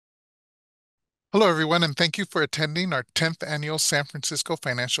Hello, everyone, and thank you for attending our 10th annual San Francisco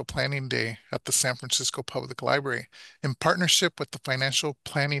Financial Planning Day at the San Francisco Public Library in partnership with the Financial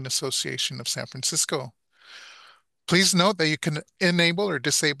Planning Association of San Francisco. Please note that you can enable or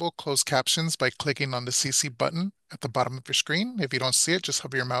disable closed captions by clicking on the CC button at the bottom of your screen. If you don't see it, just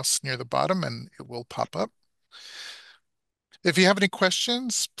hover your mouse near the bottom and it will pop up. If you have any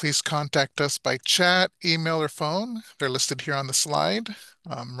questions, please contact us by chat, email, or phone. They're listed here on the slide.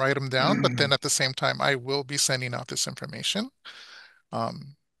 Write them down, but then at the same time, I will be sending out this information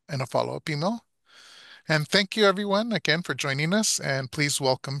in a follow-up email. And thank you, everyone, again for joining us, and please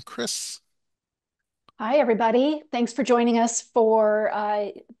welcome Chris. Hi, everybody. Thanks for joining us for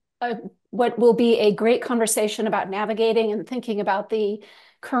what will be a great conversation about navigating and thinking about the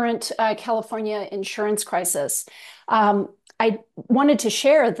current California insurance crisis. I wanted to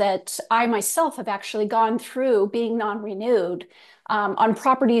share that I myself have actually gone through being non-renewed on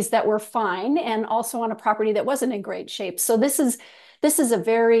properties that were fine and also on a property that wasn't in great shape. So this is a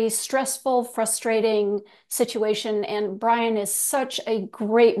very stressful, frustrating situation, and Brian is such a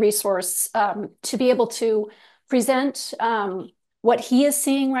great resource to be able to present what he is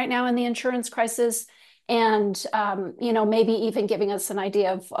seeing right now in the insurance crisis, and maybe even giving us an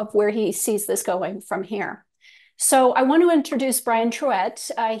idea of where he sees this going from here. So I want to introduce Brian Truett.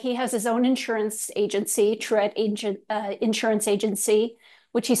 He has his own insurance agency, Truett Insurance Agency,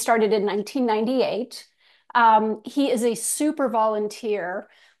 which he started in 1998. He is a super volunteer.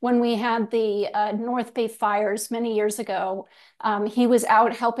 When we had the North Bay fires many years ago, he was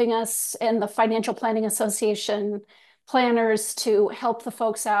out helping us and the Financial Planning Association planners to help the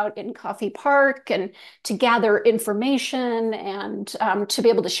folks out in Coffee Park and to gather information and to be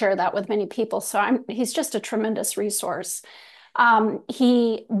able to share that with many people. So he's just a tremendous resource.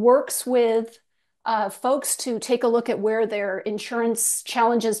 He works with folks to take a look at where their insurance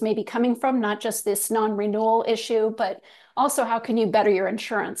challenges may be coming from, not just this non-renewal issue, but also how can you better your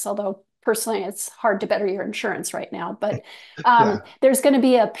insurance? Although personally, it's hard to better your insurance right now. But Yeah. there's going to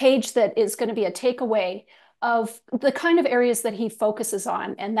be a page that is going to be a takeaway of the kind of areas that he focuses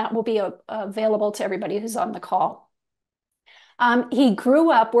on, and that will be available to everybody who's on the call. He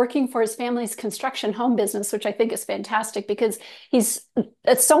grew up working for his family's construction home business, which I think is fantastic because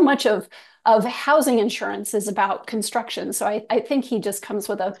it's so much of housing insurance is about construction. So I think he just comes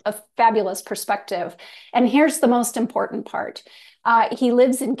with a fabulous perspective. And here's the most important part. He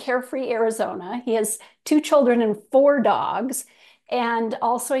lives in Carefree, Arizona. He has 2 children and 4 dogs, and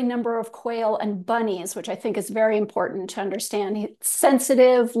also a number of quail and bunnies, which I think is very important to understand. He's a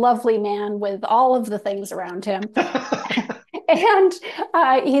sensitive, lovely man with all of the things around him. And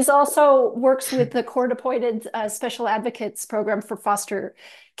he's also works with the court-appointed special advocates program for foster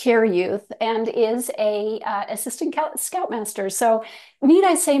care youth and is a assistant scoutmaster. So need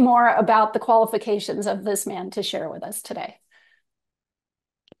I say more about the qualifications of this man to share with us today?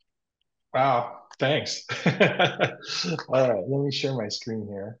 Wow, thanks. All right, let me share my screen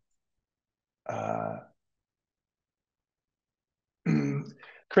here. Uh,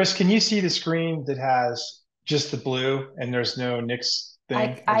 Chris, can you see the screen that has just the blue and there's no Nick's I,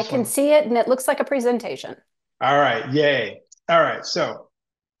 thing? I I just can want. see it and it looks like a presentation. All right, yay. All right, so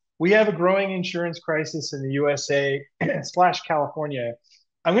we have a growing insurance crisis in the USA slash California.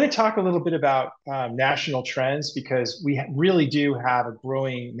 I'm going to talk a little bit about national trends because we really do have a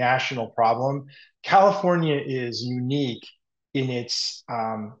growing national problem. California is unique in its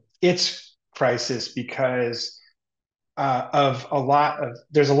crisis because of a lot of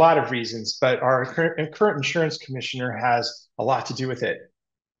there's a lot of reasons, but our current insurance commissioner has a lot to do with it.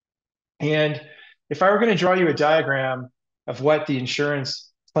 And if I were going to draw you a diagram of what the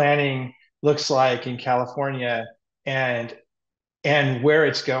insurance planning looks like in California and where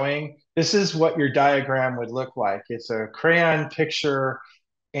it's going, this is what your diagram would look like. It's a crayon picture,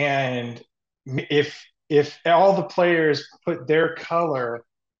 and if all the players put their color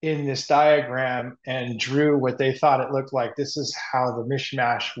in this diagram and drew what they thought it looked like, this is how the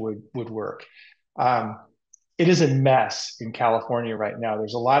mishmash would work. Um, it is a mess in California right now.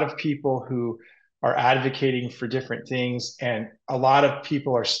 There's a lot of people who are advocating for different things, and a lot of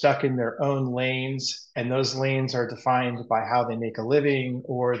people are stuck in their own lanes, and those lanes are defined by how they make a living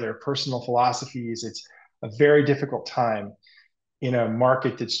or their personal philosophies. It's a very difficult time in a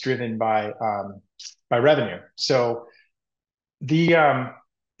market that's driven by revenue. So the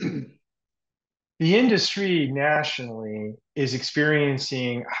the industry nationally is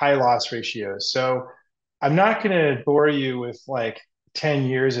experiencing high loss ratios. So I'm not going to bore you with like 10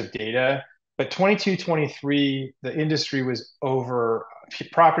 years of data, but 22, 23, the industry was over,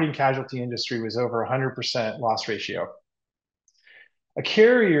 property and casualty industry was over 100% loss ratio. A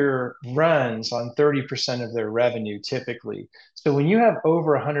carrier runs on 30% of their revenue typically. So when you have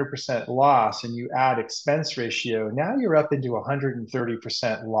over 100% loss and you add expense ratio, now you're up into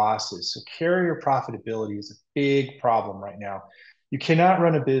 130% losses. So carrier profitability is a big problem right now. You cannot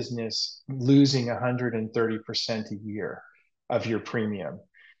run a business losing 130% a year of your premium.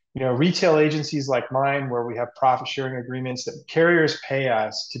 Retail agencies like mine, where we have profit sharing agreements, that carriers pay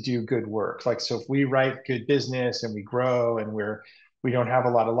us to do good work. Like, so if we write good business and we grow and we don't have a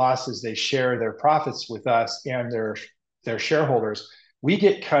lot of losses, they share their profits with us and their shareholders. We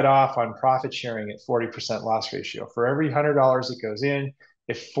get cut off on profit sharing at 40% loss ratio. For every $100 that goes in,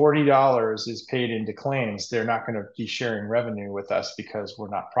 if $40 is paid into claims, they're not going to be sharing revenue with us because we're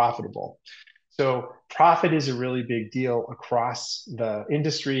not profitable. So profit is a really big deal across the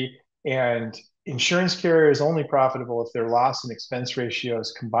industry, and insurance carrier is only profitable if their loss and expense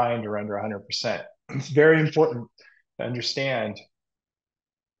ratios combined are under 100%. It's very important to understand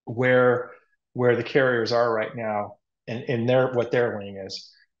where the carriers are right now and what their lane is.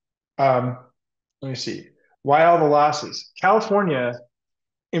 Let me see. Why all the losses? California,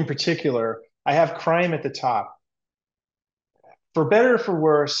 in particular, I have crime at the top. For better or for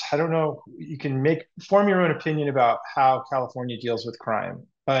worse, I don't know. You can form your own opinion about how California deals with crime,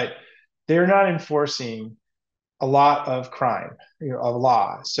 but they're not enforcing a lot of crime, of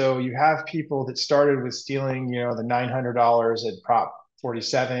law. So you have people that started with stealing, the $900 at Prop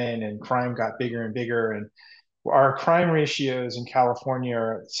 47, and crime got bigger and bigger. And our crime ratios in California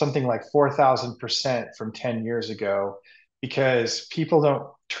are something like 4,000% from 10 years ago because people don't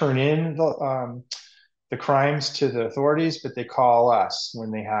turn in the crimes to the authorities, but they call us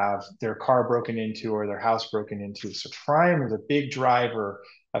when they have their car broken into or their house broken into. So crime is a big driver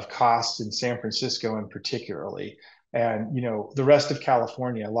of costs in San Francisco, in particularly. And the rest of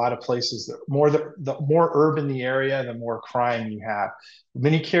California, a lot of places, the more urban the area, the more crime you have.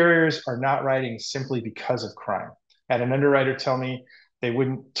 Many carriers are not writing simply because of crime. I had an underwriter tell me they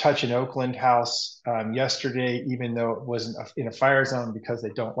wouldn't touch an Oakland house yesterday, even though it wasn't in a fire zone, because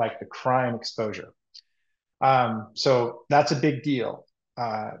they don't like the crime exposure. So that's a big deal.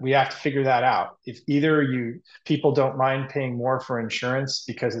 We have to figure that out. If either people don't mind paying more for insurance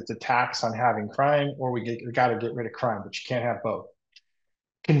because it's a tax on having crime, or we got to get rid of crime, but you can't have both.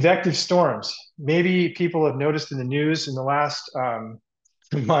 Convective storms. Maybe people have noticed in the news in the last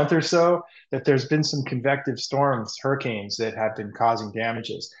month or so that there's been some convective storms, hurricanes that have been causing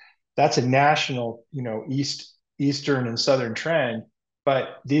damages. That's a national, eastern and southern trend,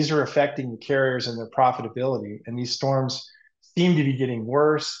 but these are affecting the carriers and their profitability. And these storms seem to be getting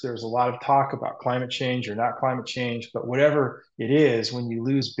worse. There's a lot of talk about climate change or not climate change, but whatever it is, when you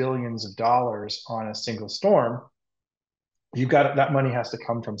lose billions of dollars on a single storm, that money has to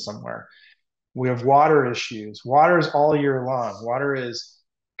come from somewhere. We have water issues. Water is all year long.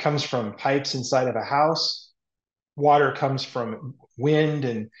 Comes from pipes inside of a house. Water comes from wind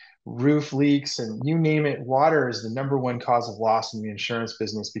and roof leaks, and you name it. Water is the number one cause of loss in the insurance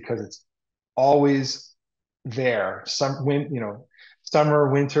business because it's always there. Summer,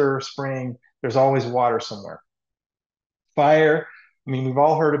 winter, spring, there's always water somewhere. Fire. I mean, we've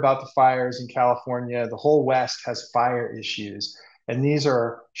all heard about the fires in California. The whole West has fire issues, and these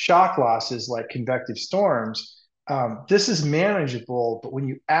are shock losses like convective storms. This is manageable, but when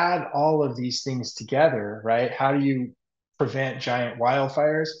you add all of these things together, right, how do you prevent giant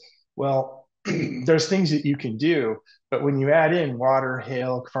wildfires? Well, there's things that you can do, but when you add in water,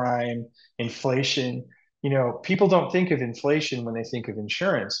 hail, crime, inflation, people don't think of inflation when they think of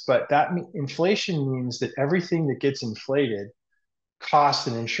insurance, but inflation means that everything that gets inflated costs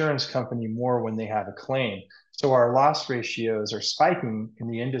an insurance company more when they have a claim. So our loss ratios are spiking in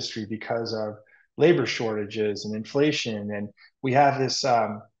the industry because of labor shortages and inflation. And we have this,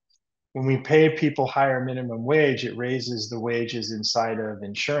 when we pay people higher minimum wage, it raises the wages inside of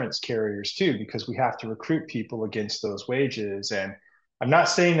insurance carriers too, because we have to recruit people against those wages. And I'm not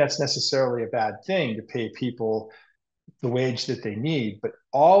saying that's necessarily a bad thing to pay people the wage that they need, but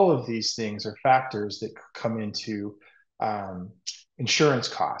all of these things are factors that come into insurance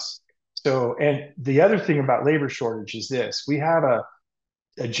costs. So, and the other thing about labor shortage is this: we have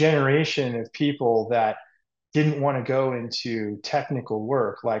a generation of people that didn't want to go into technical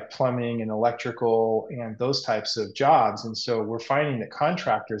work like plumbing and electrical and those types of jobs. And so we're finding that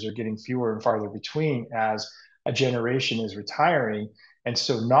contractors are getting fewer and farther between as a generation is retiring. And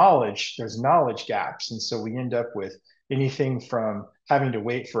so there's knowledge gaps. And so we end up with anything from having to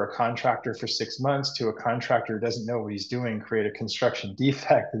wait for a contractor for 6 months to a contractor who doesn't know what he's doing, create a construction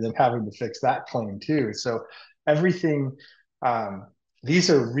defect, and then having to fix that claim too. So everything, these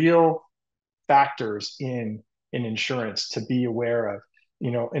are real factors in insurance to be aware of.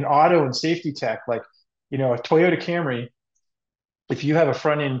 in auto and safety tech, like, a Toyota Camry, if you have a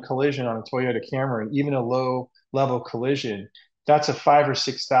front end collision on a Toyota Camry, even a low level collision, that's a $5,000 or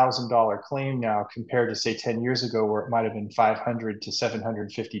 $6,000 claim now compared to say 10 years ago where it might have been $500 to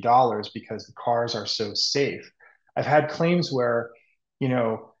 $750 because the cars are so safe. I've had claims where, you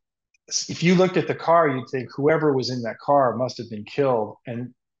know, if you looked at the car, you'd think whoever was in that car must have been killed.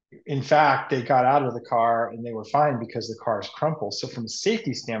 And in fact, they got out of the car and they were fine because the car is crumpled. So from a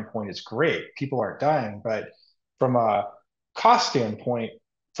safety standpoint, it's great. People aren't dying, but from a cost standpoint,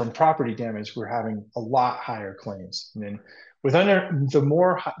 from property damage, we're having a lot higher claims. And then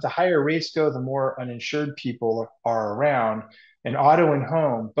the higher rates go, the more uninsured people are around, and auto and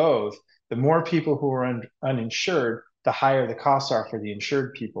home both. The more people who are uninsured, the higher the costs are for the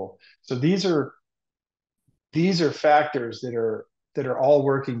insured people. So these are factors that are all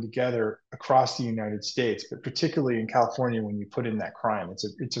working together across the United States, but particularly in California, when you put in that crime,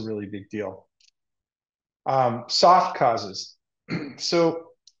 it's a really big deal. Soft causes. So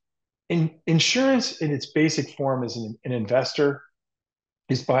insurance in its basic form is an investor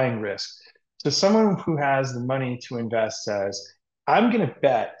is buying risk. So someone who has the money to invest says, I'm going to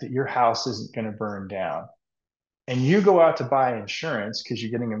bet that your house isn't going to burn down. And you go out to buy insurance because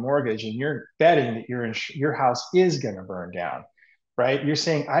you're getting a mortgage and you're betting that your house is going to burn down, right? You're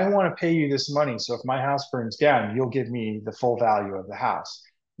saying, I want to pay you this money. So if my house burns down, you'll give me the full value of the house.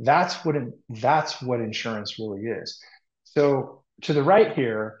 That's what insurance really is. So to the right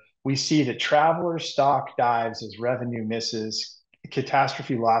here, we see that traveler stock dives as revenue misses,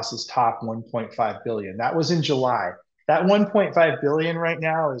 catastrophe losses top 1.5 billion. That was in July. That 1.5 billion right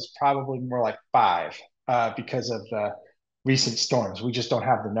now is probably more like five because of the recent storms. We just don't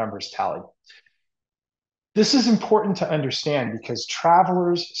have the numbers tallied. This is important to understand because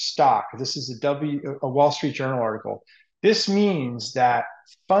travelers stock, this is a Wall Street Journal article. This means that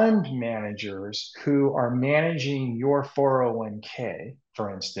fund managers who are managing your 401k,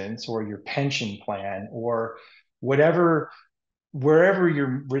 for instance, or your pension plan, or whatever, wherever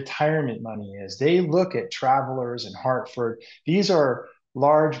your retirement money is, they look at Travelers and Hartford. These are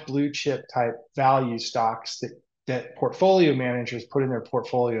large blue chip type value stocks that portfolio managers put in their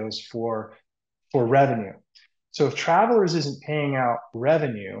portfolios for revenue. So if Travelers isn't paying out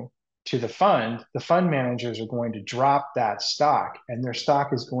revenue to the fund managers are going to drop that stock and their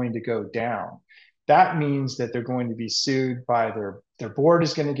stock is going to go down. That means that they're going to be sued by their board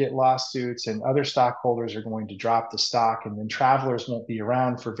is going to get lawsuits and other stockholders are going to drop the stock, and then Travelers won't be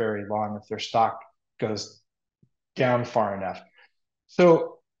around for very long if their stock goes down far enough.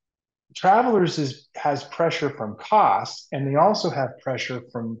 So Travelers has pressure from costs, and they also have pressure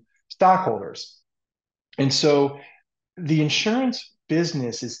from stockholders. And so the insurance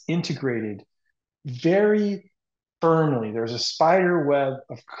business is integrated very firmly. There's a spider web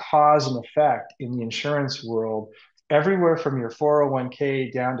of cause and effect in the insurance world, everywhere from your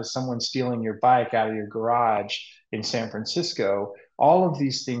 401k down to someone stealing your bike out of your garage in San Francisco. All of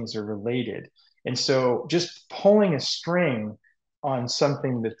these things are related. And so just pulling a string on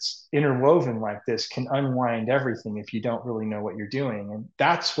something that's interwoven like this can unwind everything if you don't really know what you're doing. And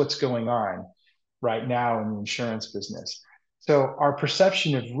that's what's going on right now in the insurance business. So our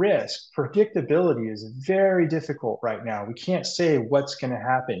perception of risk, predictability is very difficult right now. We can't say what's going to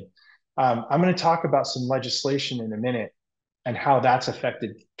happen. I'm going to talk about some legislation in a minute and how that's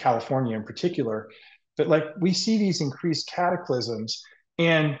affected California in particular. But like we see these increased cataclysms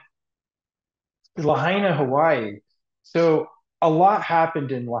and Lahaina, Hawaii. So a lot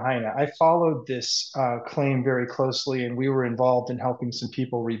happened in Lahaina. I followed this claim very closely, and we were involved in helping some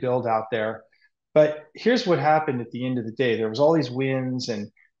people rebuild out there. But here's what happened at the end of the day. There was all these winds, and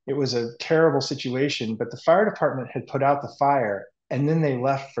it was a terrible situation. But the fire department had put out the fire, and then they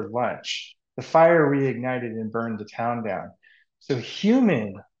left for lunch. The fire reignited and burned the town down. So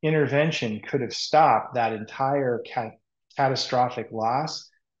human intervention could have stopped that entire catastrophic loss,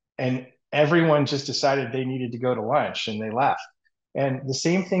 and everyone just decided they needed to go to lunch and they left. And the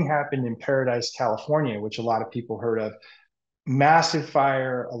same thing happened in Paradise, California, which a lot of people heard of. Massive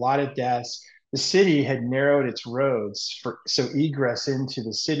fire, a lot of deaths. The city had narrowed its roads so egress into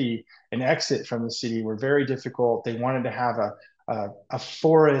the city and exit from the city were very difficult. They wanted to have a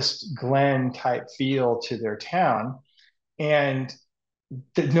forest glen type feel to their town, and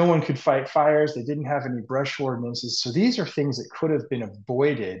that no one could fight fires. They didn't have any brush ordinances. So these are things that could have been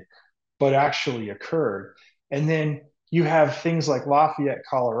avoided but actually occurred. And then you have things like Lafayette,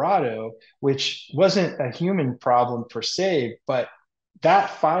 Colorado, which wasn't a human problem per se, but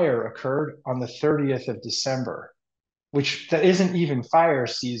that fire occurred on the 30th of December. which that isn't even fire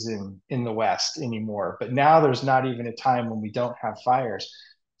season in the West anymore. But now there's not even a time when we don't have fires.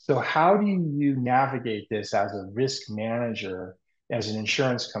 So how do you navigate this as a risk manager, as an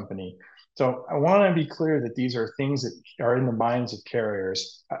insurance company? So I want to be clear that these are things that are in the minds of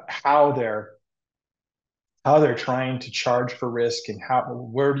carriers, how they're trying to charge for risk, and how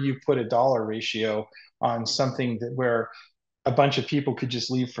where do you put a dollar ratio on something that where a bunch of people could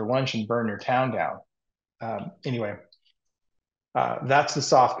just leave for lunch and burn your town down. Anyway, that's the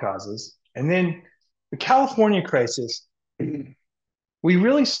soft causes. And then the California crisis, we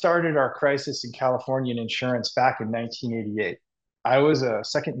really started our crisis in California in insurance back in 1988. I was a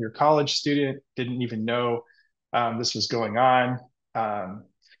second year college student, didn't even know this was going on. Um,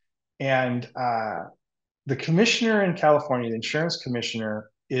 and the commissioner in California, the insurance commissioner,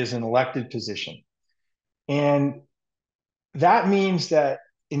 is an elected position. And that means that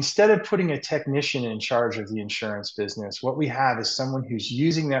instead of putting a technician in charge of the insurance business, what we have is someone who's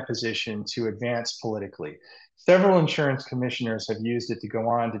using that position to advance politically. Several insurance commissioners have used it to go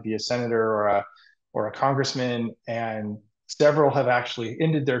on to be a senator or a congressman, and several have actually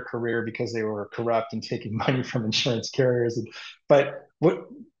ended their career because they were corrupt and taking money from insurance carriers. But what,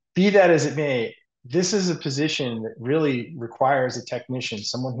 be that as it may, this is a position that really requires a technician,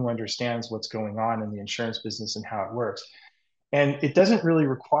 someone who understands what's going on in the insurance business and how it works. And it doesn't really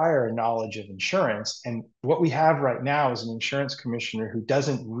require a knowledge of insurance. And what we have right now is an insurance commissioner who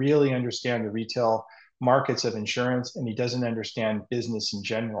doesn't really understand the retail markets of insurance, and he doesn't understand business in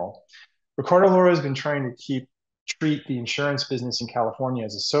general. Ricardo Laura has been trying to treat the insurance business in California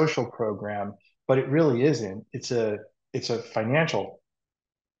as a social program, but it really isn't. It's a financial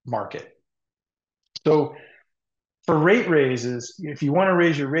market. So for rate raises, if you want to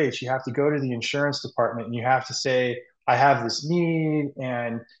raise your rates, you have to go to the insurance department and you have to say, I have this need.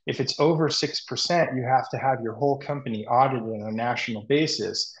 And if it's over 6%, you have to have your whole company audited on a national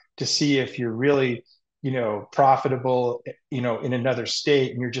basis to see if you're really, profitable, in another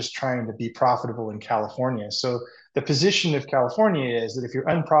state, and you're just trying to be profitable in California. So the position of California is that if you're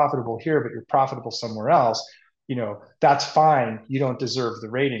unprofitable here, but you're profitable somewhere else, that's fine. You don't deserve the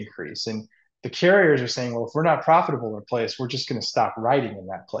rate increase. And the carriers are saying, well, if we're not profitable in a place, we're just going to stop writing in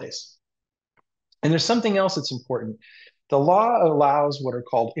that place. And there's something else that's important. The law allows what are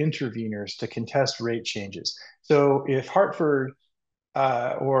called interveners to contest rate changes. So if Hartford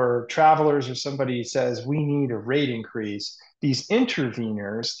or Travelers or somebody says we need a rate increase, these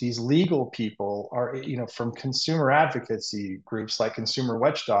interveners, these legal people are, from consumer advocacy groups like Consumer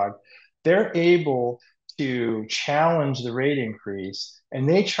Watchdog, they're able to challenge the rate increase, and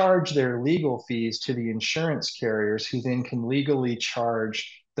they charge their legal fees to the insurance carriers, who then can legally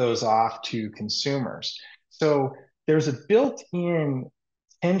charge those off to consumers. So there's a built-in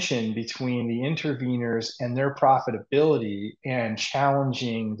tension between the interveners and their profitability and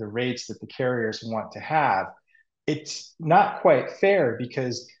challenging the rates that the carriers want to have. It's not quite fair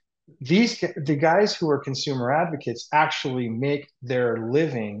because the guys who are consumer advocates actually make their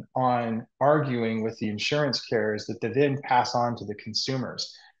living on arguing with the insurance carriers that they then pass on to the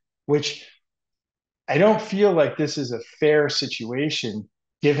consumers, which I don't feel like this is a fair situation,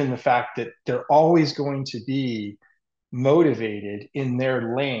 given the fact that they're always going to be motivated in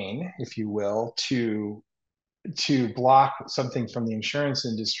their lane, if you will, to block something from the insurance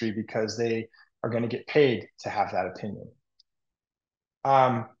industry because they are going to get paid to have that opinion.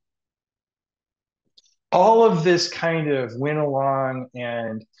 All of this kind of went along,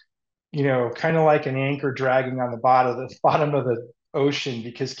 and kind of like an anchor dragging on the bottom of the ocean,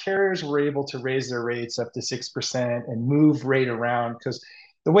 because carriers were able to raise their rates up to 6% and move rate around. Because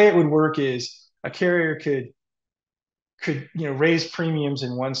the way it would work is a carrier could raise premiums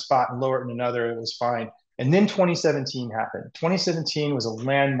in one spot and lower it in another. It was fine. And then 2017 happened. 2017 was a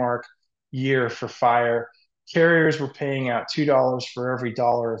landmark year for fire. Carriers were paying out $2 for every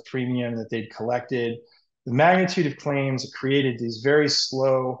dollar of premium that they'd collected. The magnitude of claims created these very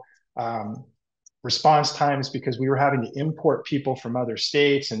slow response times because we were having to import people from other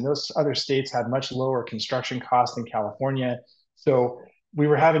states, and those other states had much lower construction costs than California. So we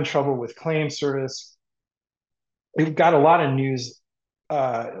were having trouble with claim service. It got a lot of news,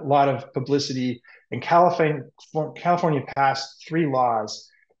 a lot of publicity, and California passed 3 laws.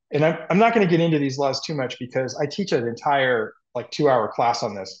 And I'm not going to get into these laws too much because I teach an entire 2-hour class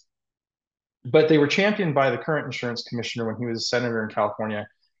on this. But they were championed by the current insurance commissioner when he was a senator in California.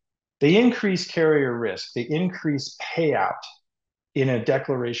 They increase carrier risk. They increase payout in a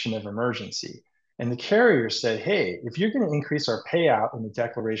declaration of emergency. And the carrier said, hey, if you're going to increase our payout in the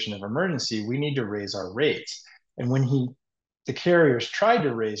declaration of emergency, we need to raise our rates. And when the carriers tried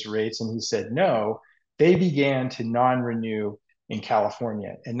to raise rates and he said no, they began to non-renew in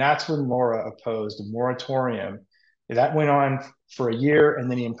California. And that's when Laura opposed a moratorium. That went on for a year, and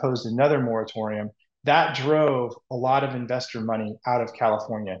then he imposed another moratorium. That drove a lot of investor money out of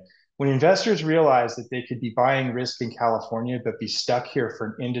California. When investors realized that they could be buying risk in California, but be stuck here for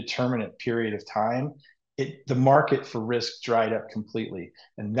an indeterminate period of time, the market for risk dried up completely.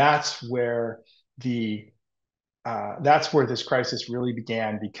 And that's where this crisis really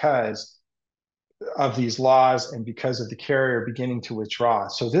began, because of these laws and because of the carrier beginning to withdraw.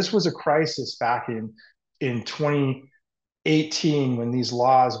 So this was a crisis back in 2018 when these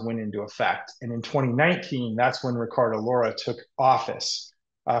laws went into effect. And in 2019, that's when Ricardo Laura took office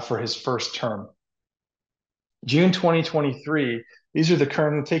for his first term. June 2023, these are the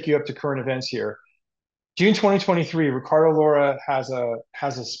current, I'll take you up to current events here. June 2023, Ricardo Laura has a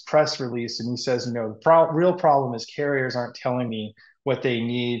press release, and he says, the real problem is carriers aren't telling me what they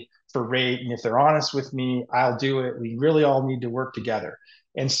need for rate, and if they're honest with me, I'll do it. We really all need to work together.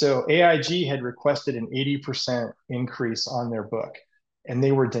 And so AIG had requested an 80% increase on their book, and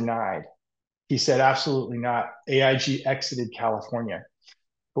they were denied. He said, absolutely not. AIG exited California.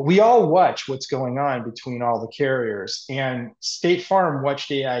 But we all watch what's going on between all the carriers, and State Farm watched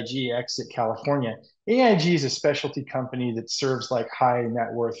AIG exit California. AIG is a specialty company that serves like high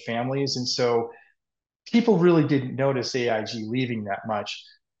net worth families. And so people really didn't notice AIG leaving that much.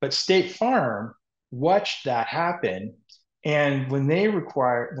 But State Farm watched that happen. And when they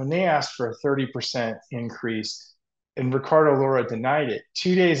asked for a 30% increase, and Ricardo Laura denied it,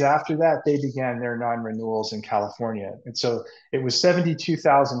 2 days after that, they began their non-renewals in California. And so it was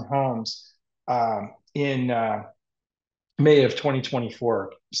 72,000 homes in May of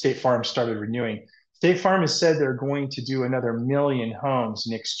 2024. State Farm started renewing. State Farm has said they're going to do another million homes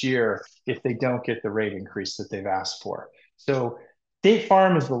next year if they don't get the rate increase that they've asked for. So State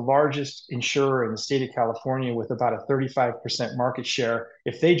Farm is the largest insurer in the state of California with about a 35% market share.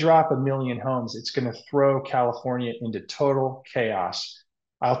 If they drop a million homes, it's going to throw California into total chaos.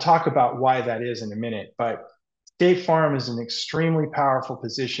 I'll talk about why that is in a minute, but State Farm is an extremely powerful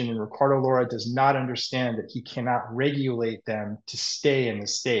position, and Ricardo Laura does not understand that he cannot regulate them to stay in the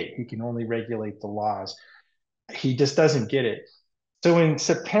state. He can only regulate the laws. He just doesn't get it. So in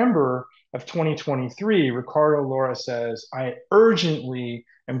September of 2023, Ricardo Laura says, I urgently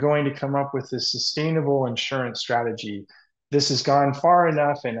am going to come up with this sustainable insurance strategy. This has gone far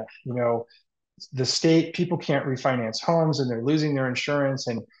enough, and the state, people can't refinance homes and they're losing their insurance,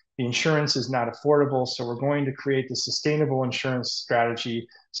 and the insurance is not affordable. So we're going to create the sustainable insurance strategy,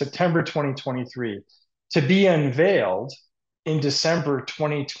 September 2023, to be unveiled in December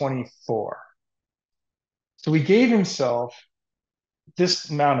 2024. So he gave himself this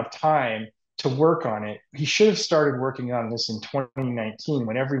amount of time to work on it. He should have started working on this in 2019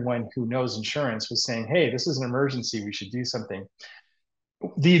 when everyone who knows insurance was saying, hey, this is an emergency, we should do something.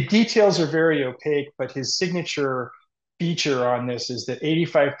 The details are very opaque, but his signature feature on this is that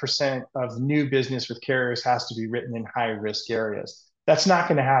 85% of new business with carriers has to be written in high risk areas. That's not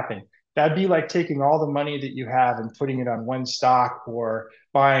going to happen. That'd be like taking all the money that you have and putting it on one stock, or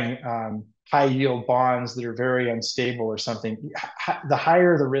buying high yield bonds that are very unstable or something. The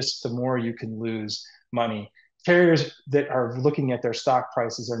higher the risk, the more you can lose money. Carriers that are looking at their stock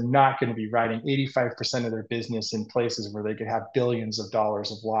prices are not going to be writing 85% of their business in places where they could have billions of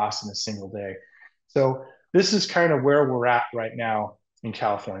dollars of loss in a single day. So this is kind of where we're at right now in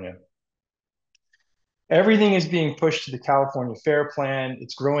California. Everything is being pushed to the California Fair Plan.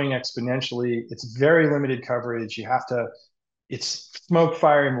 It's growing exponentially. It's very limited coverage. It's smoke,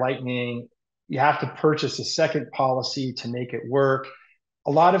 fire, and lightning. You have to purchase a second policy to make it work.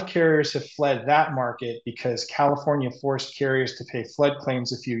 A lot of carriers have fled that market because California forced carriers to pay flood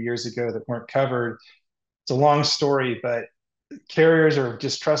claims a few years ago that weren't covered. It's a long story, but carriers are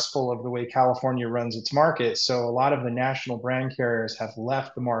distrustful of the way California runs its market. So a lot of the national brand carriers have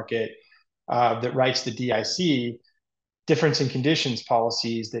left the market that writes the DIC, difference in conditions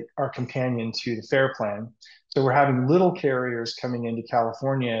policies, that are companion to the FAIR Plan. So we're having little carriers coming into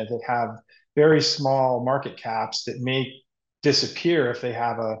California that have very small market caps that may disappear if they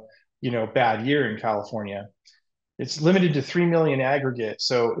have a bad year in California. It's limited to 3 million aggregate.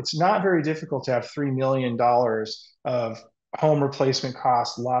 So it's not very difficult to have $3 million of home replacement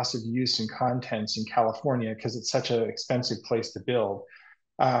costs, loss of use, and contents in California because it's such an expensive place to build.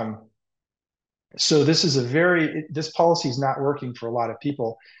 So this policy is not working for a lot of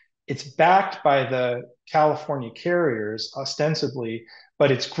people. It's backed by the California carriers ostensibly,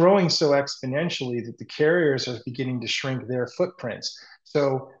 but it's growing so exponentially that the carriers are beginning to shrink their footprints.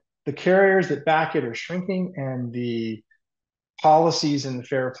 So the carriers that back it are shrinking, and the policies in the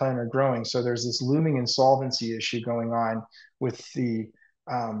FAIR Plan are growing. So there's this looming insolvency issue going on with the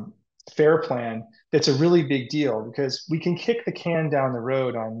FAIR Plan. That's a really big deal because we can kick the can down the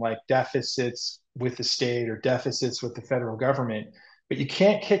road on like deficits with the state or deficits with the federal government, but you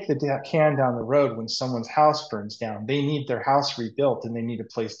can't kick the can down the road when someone's house burns down. They need their house rebuilt and they need a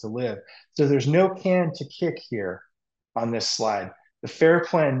place to live. So there's no can to kick here on this slide. The FAIR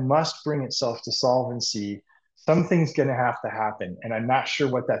Plan must bring itself to solvency. Something's going to have to happen, and I'm not sure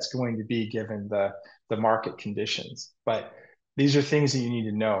what that's going to be given the market conditions. But these are things that you need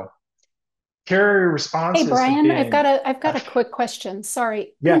to know. Carrier Hey, responses have Brian, been, I've got a quick question.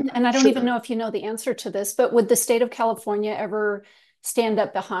 Sorry. yeah, And I don't even sure. know if you know the answer to this, but would the state of California ever stand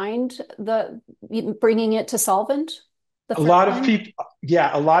up behind the bringing it to solvent, the A FAIR lot of plan? people,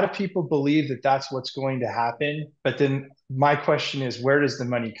 yeah, a lot of people believe that that's what's going to happen. But then my question is, where does the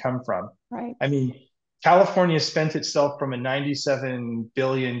money come from? Right. I mean, California spent itself from a $97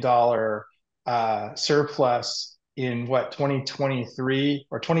 billion surplus in what, 2023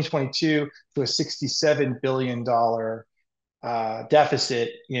 or 2022 to a $67 billion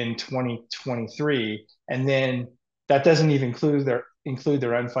deficit in 2023. And then that doesn't even include their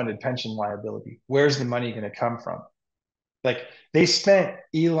unfunded pension liability. Where's the money going to come from? Like they spent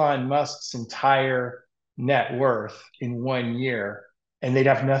Elon Musk's entire net worth in 1 year and they'd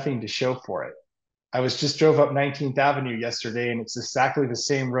have nothing to show for it. I was just drove up 19th Avenue yesterday and it's exactly the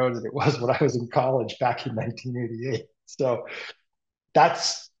same road that it was when I was in college back in 1988. So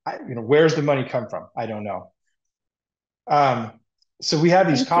that's, where's the money come from? I don't know. Um, so we have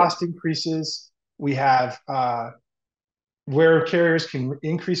these Thank you. cost increases. We have where carriers can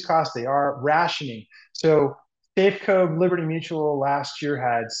increase costs, they are rationing. So Safeco Liberty Mutual last year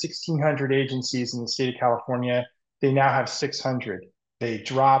had 1,600 agencies in the state of California. They now have 600. They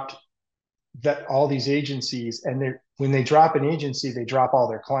dropped that all these agencies, and when they drop an agency, they drop all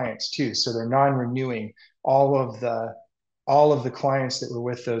their clients too. So they're non-renewing all of the clients that were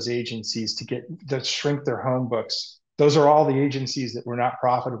with those agencies to shrink their home books. Those are all the agencies that were not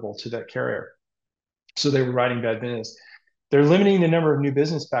profitable to that carrier. So they were writing bad business. They're limiting the number of new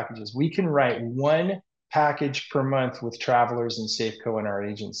business packages. We can write one package per month with Travelers and Safeco in our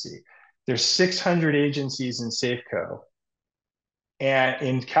agency. There's 600 agencies in Safeco and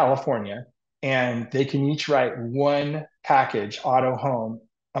in California, and they can each write one package, auto home,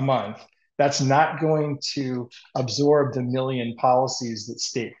 a month. That's not going to absorb the million policies that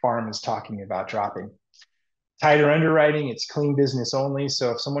State Farm is talking about dropping. Tighter underwriting, it's clean business only.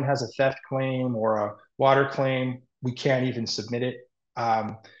 So if someone has a theft claim or a water claim, we can't even submit it.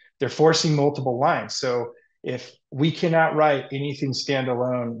 They're forcing multiple lines. So if we cannot write anything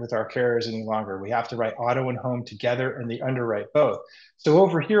standalone with our carriers any longer, we have to write auto and home together and they underwrite both. So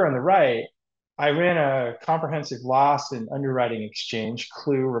over here on the right, I ran a comprehensive loss and underwriting exchange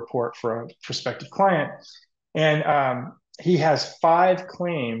clue report for a prospective client. And he has 5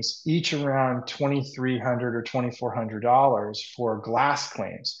 claims, each around $2,300 or $2,400 for glass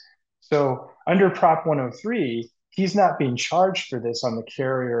claims. So under Prop 103, he's not being charged for this on the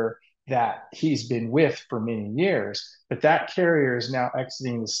carrier that he's been with for many years, but that carrier is now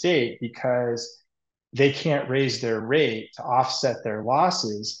exiting the state because they can't raise their rate to offset their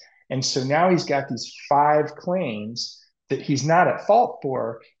losses. And so now he's got these 5 claims that he's not at fault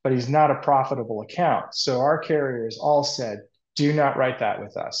for, but he's not a profitable account. So our carriers all said, do not write that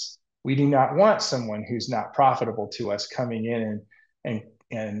with us. We do not want someone who's not profitable to us coming in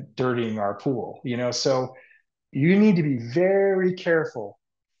and dirtying our pool, So you need to be very careful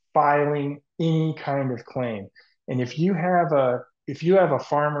filing any kind of claim. And if you have a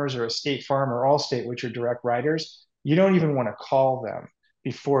Farmers or a State Farm or Allstate, which are direct writers, you don't even want to call them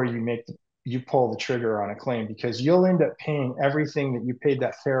before you pull the trigger on a claim because you'll end up paying everything that you paid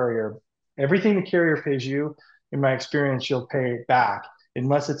that carrier. Everything the carrier pays you, in my experience, you'll pay back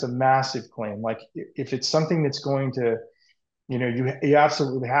unless it's a massive claim. Like if it's something that's going to, you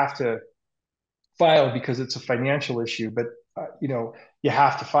absolutely have to file because it's a financial issue, but you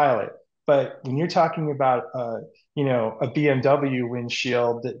have to file it. But when you're talking about a BMW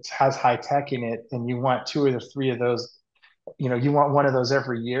windshield that has high tech in it, and you want 2 or 3 of those, you want one of those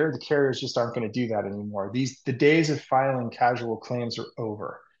every year, the carriers just aren't going to do that anymore. The days of filing casual claims are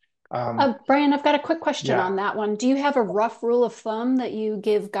over. Brian, I've got a quick question Yeah, on that one. Do you have a rough rule of thumb that you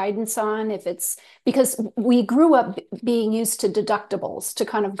give guidance on if it's because we grew up being used to deductibles to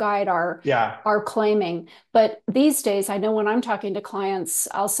kind of guide yeah, our claiming. But these days, I know when I'm talking to clients,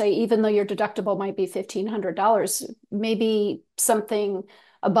 I'll say even though your deductible might be $1,500, maybe something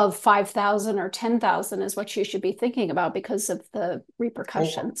above 5,000 or 10,000 is what you should be thinking about because of the Well,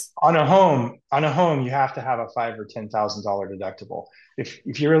 repercussions. on a home, you have to have a five or $10,000 deductible.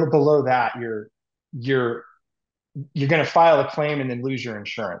 If you're below that, you're you're going to file a claim and then lose your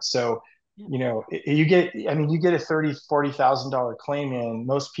insurance. So, Yeah. you get a 30, $40,000 claim in,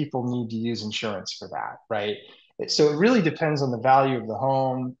 most people need to use insurance for that, right? So it really depends on the value of the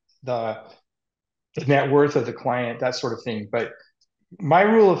home, the net worth of the client, that sort of thing. But my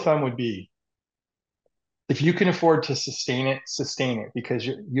rule of thumb would be if you can afford to sustain it because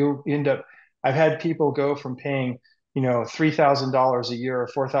you end up. I've had people go from paying, $3,000 a year or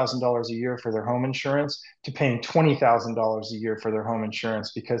 $4,000 a year for their home insurance to paying $20,000 a year for their home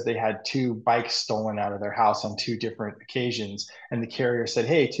insurance because they had two bikes stolen out of their house on two different occasions, and the carrier said,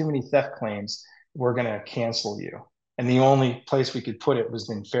 "Hey, too many theft claims. We're going to cancel you." And the only place we could put it was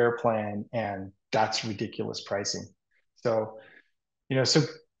in Fair Plan, and that's ridiculous pricing. So so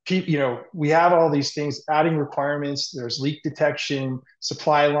we have all these things adding requirements. There's leak detection,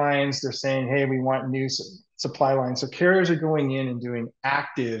 supply lines. They're saying, hey, we want new supply lines. So carriers are going in and doing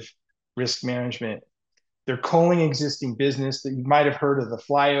active risk management. They're culling existing business that you might have heard of, the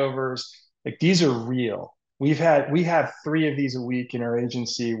flyovers. Like, these are real. We have three of these a week in our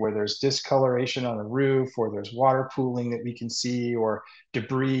agency where there's discoloration on the roof, or there's water pooling that we can see, or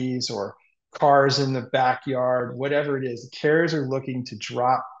debris, or cars in the backyard, whatever it is. The carriers are looking to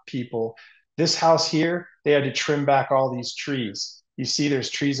drop people. This house here, they had to trim back all these trees. You see there's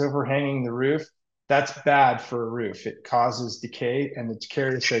trees overhanging the roof. That's bad for a roof. It causes decay, and the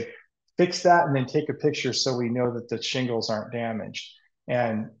carrier said, fix that and then take a picture so we know that the shingles aren't damaged.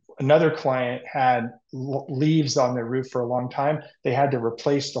 And another client had leaves on their roof for a long time. They had to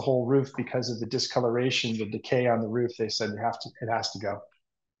replace the whole roof because of the discoloration, the decay on the roof. They said it has to go.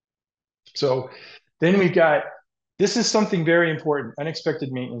 So then we got, this is something very important,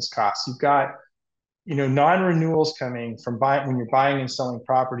 unexpected maintenance costs. You've got, non-renewals coming from when you're buying and selling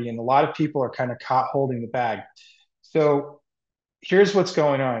property, and a lot of people are kind of caught holding the bag. So here's what's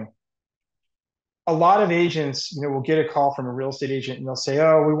going on. A lot of agents, will get a call from a real estate agent and they'll say,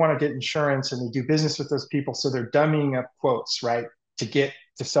 "Oh, we want to get insurance," and they do business with those people. So they're dummying up quotes, right, to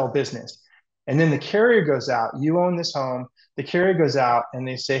sell business. And then the carrier goes out, you own this home, the carrier goes out and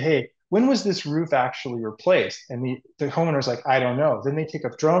they say, "Hey, when was this roof actually replaced?" And the homeowner's like, "I don't know." Then they take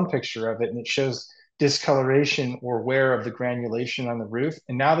a drone picture of it and it shows discoloration or wear of the granulation on the roof.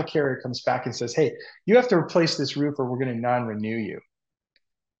 And now the carrier comes back and says, "Hey, you have to replace this roof or we're going to non-renew you."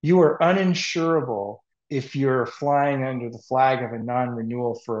 You are uninsurable if you're flying under the flag of a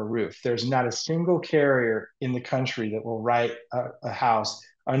non-renewal for a roof. There's not a single carrier in the country that will write a house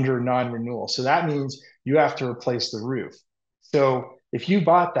under non-renewal. So that means you have to replace the roof. So if you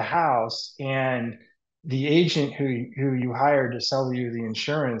bought the house and the agent who you hired to sell you the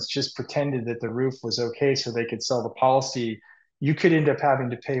insurance just pretended that the roof was okay so they could sell the policy, you could end up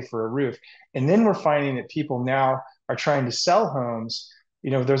having to pay for a roof. And then we're finding that people now are trying to sell homes.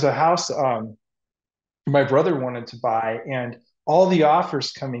 There's a house my brother wanted to buy, and all the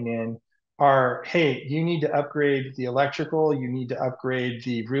offers coming in are, "Hey, you need to upgrade the electrical, you need to upgrade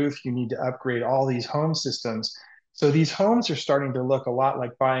the roof, you need to upgrade all these home systems." So these homes are starting to look a lot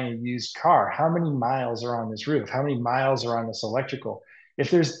like buying a used car. How many miles are on this roof? How many miles are on this electrical? If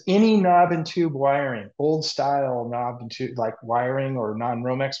there's any knob and tube wiring, old style knob and tube like wiring or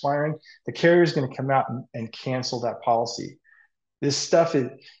non-Romex wiring, the carrier is going to come out and cancel that policy. This stuff is,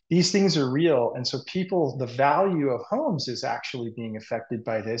 these things are real. And so the value of homes is actually being affected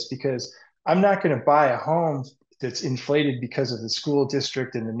by this, because I'm not going to buy a home that's inflated because of the school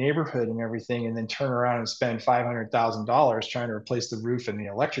district and the neighborhood and everything, and then turn around and spend $500,000 trying to replace the roof and the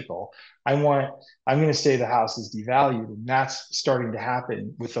electrical. I'm going to say the house is devalued. And that's starting to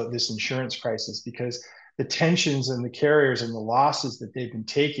happen with this insurance crisis, because the tensions and the carriers and the losses that they've been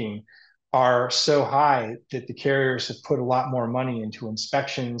taking are so high that the carriers have put a lot more money into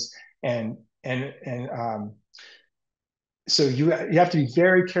inspections, and so you have to be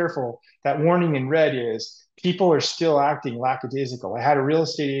very careful. That warning in red is people are still acting lackadaisical. I had a real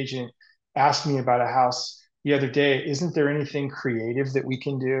estate agent ask me about a house the other day. "Isn't there anything creative that we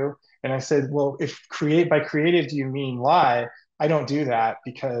can do?" And I said, "Well, if by creative do you mean lie? I don't do that,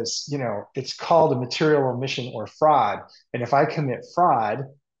 because it's called a material omission or fraud. And if I commit fraud,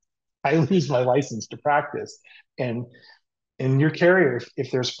 I lose my license to practice." And your carrier,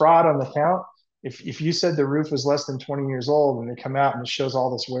 if there's fraud on the count, if you said the roof was less than 20 years old and they come out and it shows all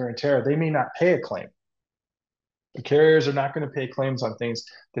this wear and tear, they may not pay a claim. The carriers are not going to pay claims on things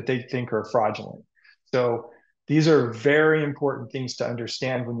that they think are fraudulent. So These are very important things to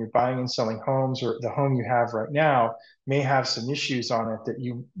understand when you're buying and selling homes, or the home you have right now may have some issues on it that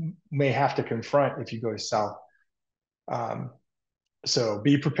you may have to confront if you go to sell. Um, so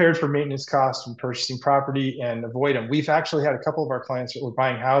be prepared for maintenance costs when purchasing property and avoid them. We've actually had a couple of our clients that were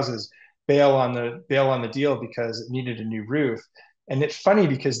buying houses bail on the deal because it needed a new roof. And it's funny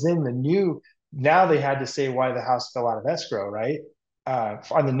because then now they had to say why the house fell out of escrow, right?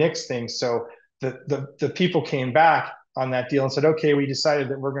 On the Knicks thing. So the people came back on that deal and said, okay, we decided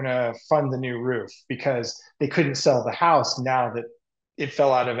that we're going to fund the new roof because they couldn't sell the house now that it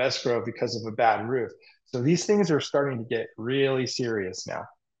fell out of escrow because of a bad roof. So these things are starting to get really serious now.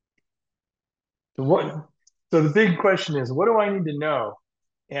 So what? So the big question is, what do I need to know?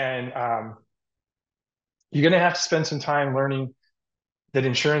 And you're going to have to spend some time learning that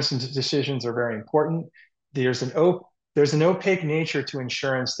insurance decisions are very important. There's an there's an opaque nature to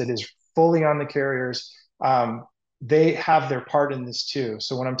insurance that is fully on the carriers. They have their part in this too.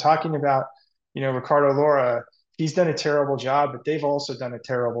 So when I'm talking about, Ricardo Laura, he's done a terrible job, but they've also done a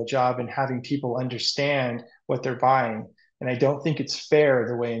terrible job in having people understand what they're buying. And I don't think it's fair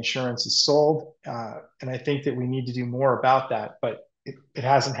the way insurance is sold. And I think that we need to do more about that. But it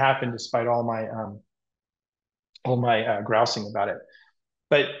hasn't happened despite all my grousing about it.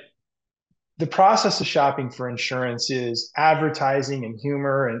 But the process of shopping for insurance is advertising and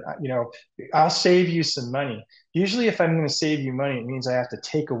humor, and I'll save you some money. Usually if I'm going to save you money, it means I have to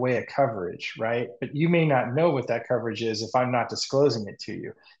take away a coverage, right? But you may not know what that coverage is if I'm not disclosing it to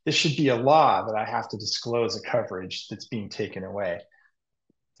you. This should be a law that I have to disclose a coverage that's being taken away.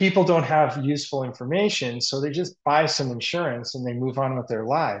 People don't have useful information, so they just buy some insurance and they move on with their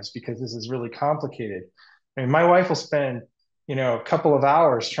lives because this is really complicated. I mean, my wife will spend, a couple of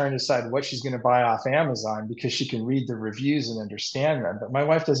hours trying to decide what she's going to buy off Amazon because she can read the reviews and understand them. But my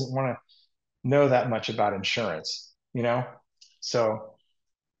wife doesn't want to know that much about insurance. So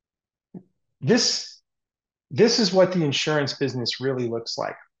this this is what the insurance business really looks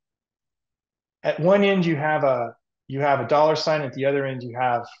like. At one end, you have a dollar sign. At the other end, you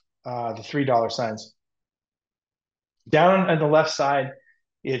have the $3 signs. Down on the left side,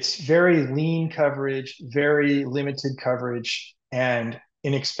 it's very lean coverage, very limited coverage, and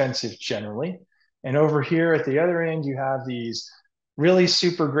inexpensive generally. And over here at the other end, you have these really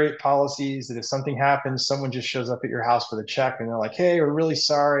super great policies that if something happens, someone just shows up at your house with a check and they're like, hey, we're really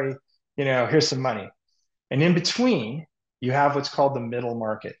sorry, here's some money. And in between, you have what's called the middle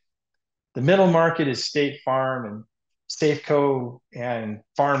market. The middle market is State Farm and Safeco and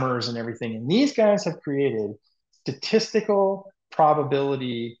farmers and everything. And these guys have created statistical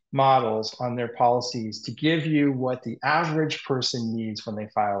probability models on their policies to give you what the average person needs when they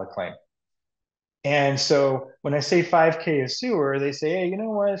file a claim. And so when I say 5K of sewer, they say, hey, you know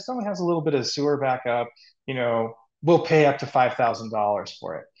what? If someone has a little bit of sewer backup, we'll pay up to $5,000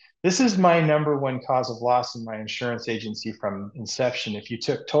 for it. This is my number one cause of loss in my insurance agency from inception. If you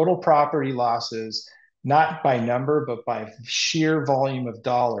took total property losses, not by number, but by sheer volume of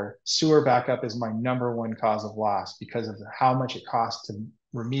dollar, sewer backup is my number one cause of loss because of how much it costs to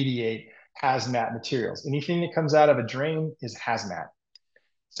remediate hazmat materials. Anything that comes out of a drain is hazmat.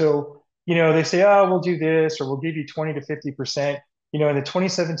 So, they say, oh, we'll do this, or we'll give you 20 to 50%. In the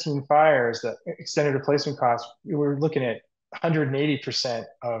 2017 fires, the extended replacement costs, we were looking at 180%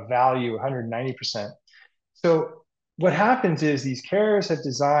 of value, 190%. So what happens is these carriers have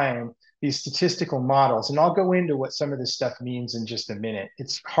designed these statistical models, and I'll go into what some of this stuff means in just a minute.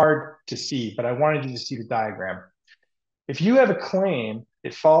 It's hard to see, but I wanted you to see the diagram. If you have a claim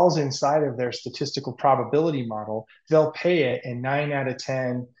that falls inside of their statistical probability model, they'll pay it, and 9 out of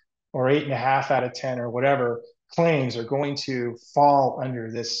 10 or 8.5 out of 10 or whatever claims are going to fall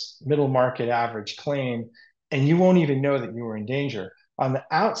under this middle market average claim, and you won't even know that you were in danger. On the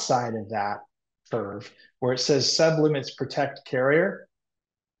outside of that curve, where it says sublimits protect carrier,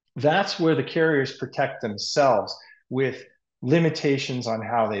 that's where the carriers protect themselves with limitations on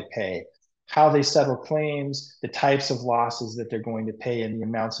how they pay, how they settle claims, the types of losses that they're going to pay, and the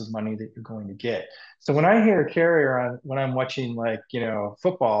amounts of money that you're going to get. So when I hear a carrier when I'm watching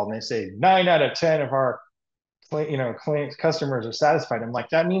football and they say 9 out of 10 of our claims customers are satisfied, I'm like,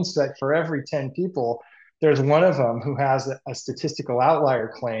 that means that for every 10 people, there's one of them who has a statistical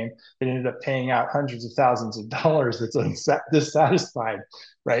outlier claim that ended up paying out hundreds of thousands of dollars that's dissatisfied,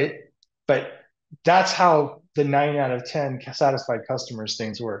 right? But that's how the 9 out of 10 satisfied customers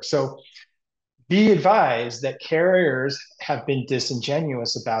things work. So be advised that carriers have been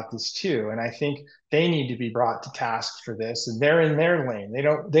disingenuous about this too. And I think they need to be brought to task for this. And they're in their lane.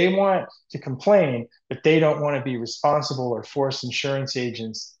 They want to complain, but they don't want to be responsible or force insurance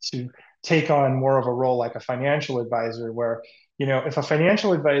agents to take on more of a role like a financial advisor, where, if a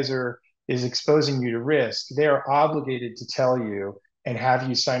financial advisor is exposing you to risk, they are obligated to tell you and have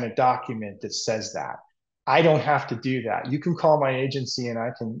you sign a document that says that. I don't have to do that. You can call my agency and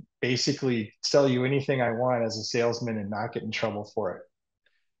I can basically sell you anything I want as a salesman and not get in trouble for it.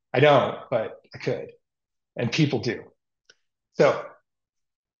 I don't, but I could, and people do. So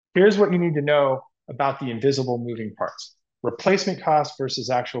here's what you need to know about the invisible moving parts: replacement cost versus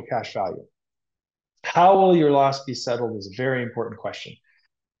actual cash value. How will your loss be settled is a very important question.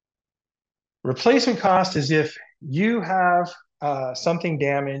 Replacement cost is if you have something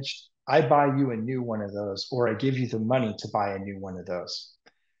damaged, I buy you a new one of those, or I give you the money to buy a new one of those.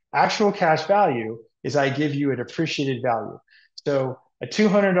 Actual cash value is I give you an appreciated value. So a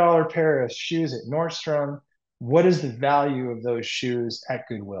 $200 pair of shoes at Nordstrom, what is the value of those shoes at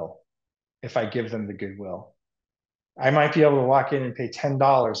Goodwill if I give them the Goodwill? I might be able to walk in and pay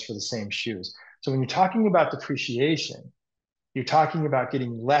 $10 for the same shoes. So when you're talking about depreciation, you're talking about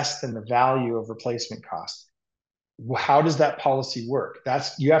getting less than the value of replacement cost. How does that policy work?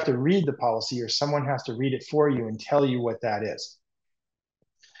 You have to read the policy, or someone has to read it for you and tell you what that is.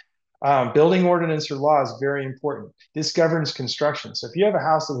 Building ordinance or law is very important. This governs construction. So if you have a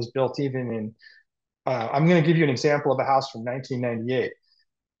house that was built even in, I'm going to give you an example of a house from 1998.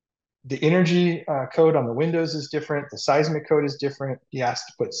 The energy code on the windows is different. The seismic code is different. You have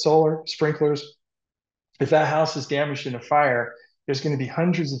to put solar, sprinklers. If that house is damaged in a fire, there's going to be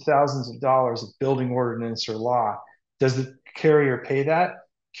hundreds of thousands of dollars of building ordinance or law. Does the carrier pay that?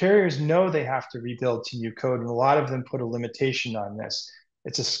 Carriers know they have to rebuild to new code, and a lot of them put a limitation on this.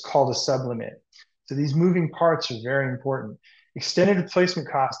 It's called a sublimit. So these moving parts are very important. Extended replacement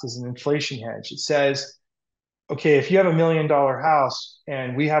cost is an inflation hedge. It says, okay, if you have $1 million house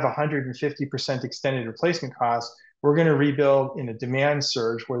and we have 150% extended replacement cost, we're going to rebuild in a demand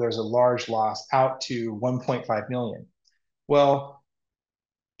surge where there's a large loss out to 1.5 million. Well,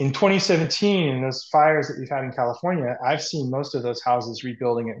 in 2017, in those fires that we've had in California, I've seen most of those houses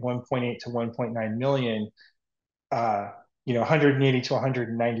rebuilding at 1.8 to 1.9 million, 180 to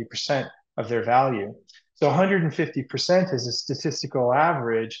 190% of their value. So 150% is a statistical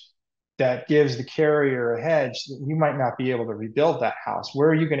average that gives the carrier a hedge that you might not be able to rebuild that house. Where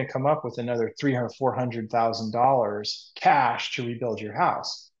are you going to come up with another $300,000, $400,000 cash to rebuild your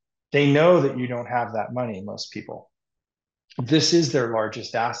house? They know that you don't have that money, most people. This is their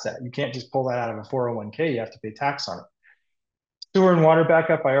largest asset. You can't just pull that out of a 401k. You have to pay tax on it. Sewer and water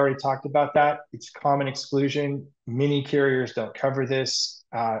backup, I already talked about that. It's common exclusion. Many carriers don't cover this.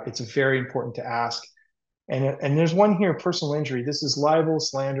 It's very important to ask. And there's one here, personal injury. This is libel,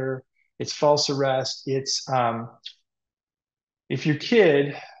 slander. It's false arrest. It's if your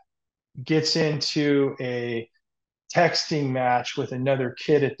kid gets into a texting match with another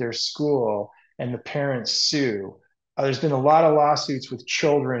kid at their school and the parents sue. There's been a lot of lawsuits with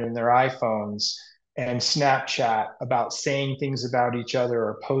children and their iPhones and Snapchat about saying things about each other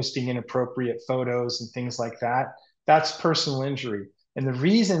or posting inappropriate photos and things like that. That's personal injury. And the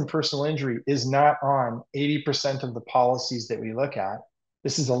reason personal injury is not on 80% of the policies that we look at,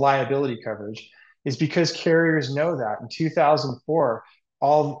 this is a liability coverage, is because carriers know that. In 2004, a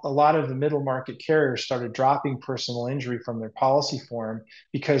lot of the middle market carriers started dropping personal injury from their policy form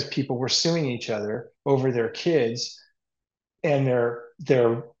because people were suing each other over their kids and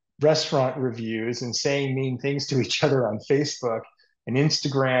their restaurant reviews and saying mean things to each other on Facebook and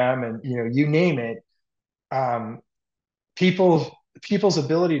Instagram and you name it. People's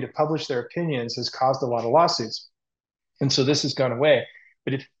ability to publish their opinions has caused a lot of lawsuits, and so this has gone away.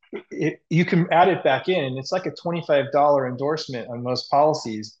 But if you can add it back in, it's like a $25 endorsement on most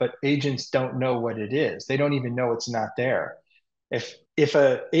policies, but agents don't know what it is. They don't even know it's not there. If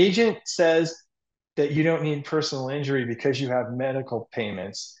an agent says that you don't need personal injury because you have medical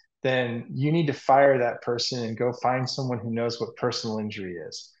payments, then you need to fire that person and go find someone who knows what personal injury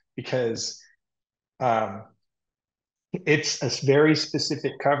is, because it's a very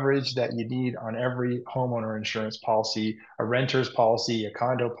specific coverage that you need on every homeowner insurance policy, a renter's policy, a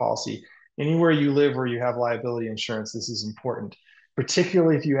condo policy. Anywhere you live where you have liability insurance, this is important,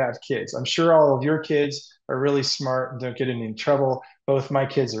 particularly if you have kids. I'm sure all of your kids are really smart and don't get in any trouble. Both my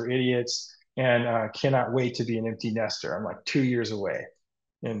kids are idiots and cannot wait to be an empty nester. I'm like 2 years away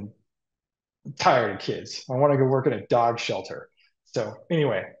and I'm tired of kids. I want to go work at a dog shelter. So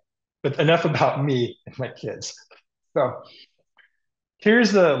anyway, but enough about me and my kids. So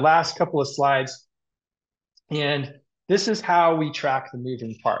here's the last couple of slides. And this is how we track the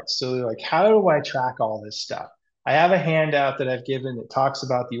moving parts. So like, how do I track all this stuff? I have a handout that I've given that talks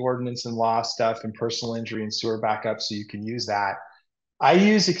about the ordinance and law stuff and personal injury and sewer backup, so you can use that. I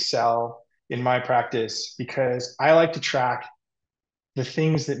use Excel in my practice because I like to track the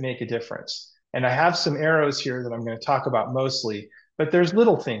things that make a difference. And I have some arrows here that I'm going to talk about mostly, but there's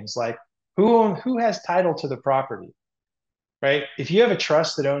little things like who has title to the property, right? If you have a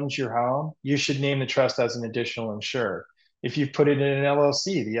trust that owns your home, you should name the trust as an additional insured. If you put it in an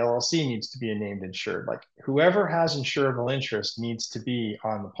LLC, the LLC needs to be a named insured. Like whoever has insurable interest needs to be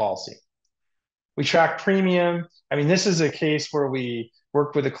on the policy. We track premium. I mean, this is a case where we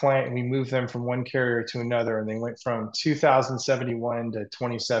worked with a client and we moved them from one carrier to another, and they went from 2071 to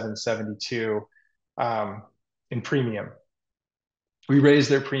 2772 in premium. We raised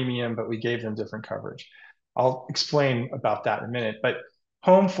their premium, but we gave them different coverage. I'll explain about that in a minute. But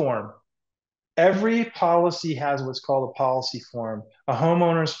home form, every policy has what's called a policy form. A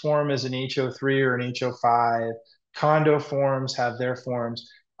homeowner's form is an HO3 or an HO5. Condo forms have their forms.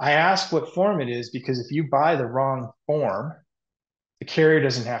 I ask what form it is because if you buy the wrong form, the carrier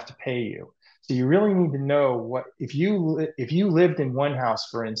doesn't have to pay you. So you really need to know what if you lived in one house,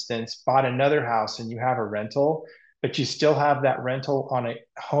 for instance, bought another house and you have a rental, but you still have that rental on a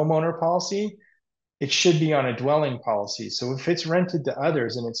homeowner policy, it should be on a dwelling policy. So if it's rented to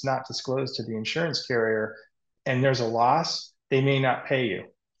others and it's not disclosed to the insurance carrier and there's a loss, they may not pay you.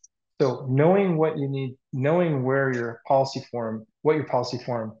 So knowing what you need, knowing where your policy form, what your policy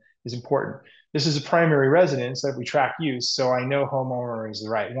form is important. This is a primary residence that we track use, so I know homeowner is the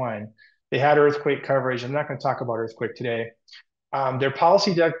right one. They had earthquake coverage. I'm not going to talk about earthquake today. Their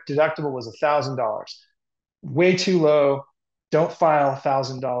policy deductible was $1,000, way too low. Don't file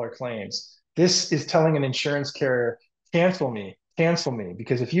 $1,000 claims. This is telling an insurance carrier, cancel me,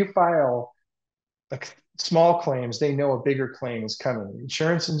 because if you file like small claims, they know a bigger claim is coming. The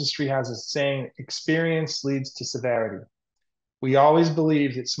insurance industry has a saying, experience leads to severity. We always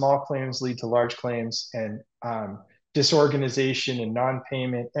believe that small claims lead to large claims and disorganization and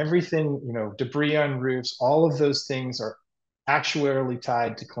non-payment, everything, debris on roofs, all of those things are actuarially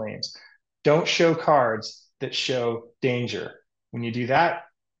tied to claims. Don't show cards that show danger. When you do that,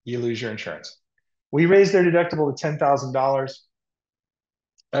 you lose your insurance. We raised their deductible to $10,000.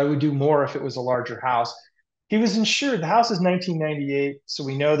 I would do more if it was a larger house. He was insured. The house is 1998, so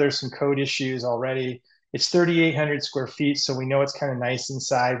we know there's some code issues already. It's 3,800 square feet, so we know it's kind of nice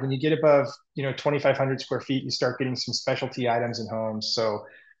inside. When you get above, 2,500 square feet, you start getting some specialty items in homes. So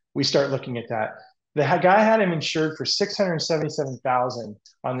we start looking at that. The guy had him insured for 677,000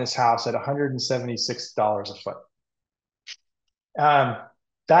 on this house at $176 a foot. Um,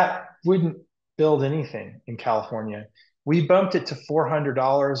 that wouldn't build anything in California. We bumped it to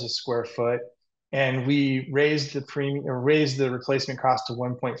 $400 a square foot, and we raised the premium or raised the replacement cost to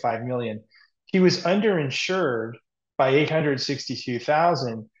 1.5 million. He was underinsured by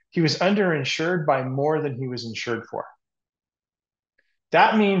 862,000. He was underinsured by more than he was insured for.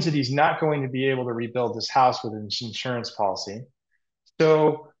 That means that he's not going to be able to rebuild this house with an insurance policy.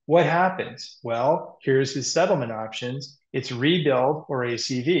 So what happens? Well, here's his settlement options. It's rebuild or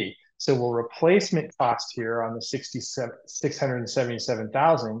ACV. So we'll replacement cost here on the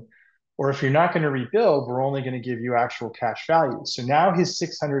 677,000. Or if you're not going to rebuild, we're only going to give you actual cash value. So now his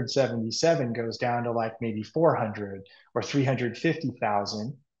 677 goes down to like maybe 400 or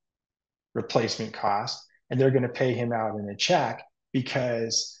 350,000 replacement cost, and they're going to pay him out in a check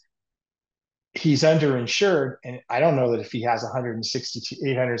because he's underinsured. And I don't know that if he has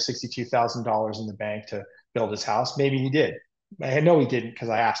 $862,000 in the bank to build his house. Maybe he did. I know he didn't because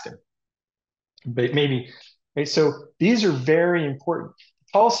I asked him. But maybe, right? So these are very important. The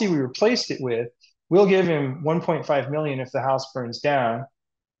policy we replaced it with, we'll give him 1.5 million if the house burns down.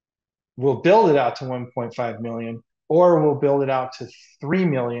 We'll build it out to 1.5 million, or we'll build it out to 3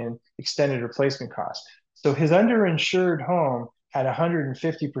 million extended replacement cost. So his underinsured home had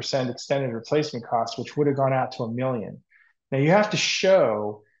 150% extended replacement cost, which would have gone out to 1 million. Now you have to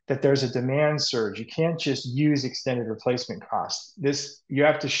show that there's a demand surge. You can't just use extended replacement costs. You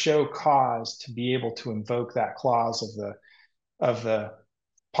have to show cause to be able to invoke that clause of the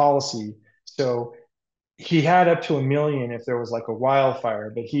policy. So he had up to 1 million if there was like a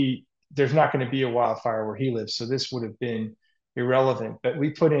wildfire, but there's not going to be a wildfire where he lives. So this would have been irrelevant. But we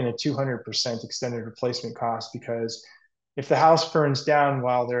put in a 200% extended replacement cost because if the house burns down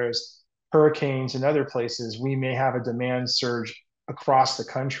while there's hurricanes and other places, we may have a demand surge across the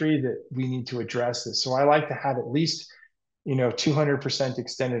country that we need to address this. So I like to have at least, 200%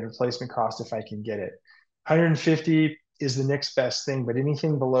 extended replacement cost if I can get it. 150 is the next best thing, but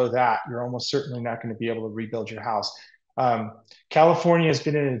anything below that, you're almost certainly not going to be able to rebuild your house. California has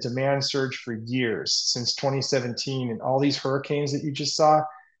been in a demand surge for years, since 2017, and all these hurricanes that you just saw,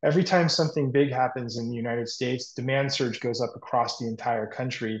 every time something big happens in the United States, demand surge goes up across the entire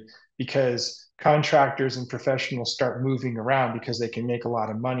country because contractors and professionals start moving around because they can make a lot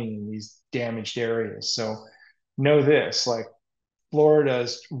of money in these damaged areas. So know this, like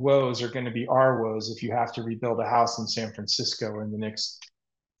Florida's woes are going to be our woes if you have to rebuild a house in San Francisco in the next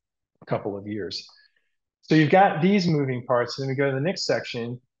couple of years. So you've got these moving parts. And then we go to the next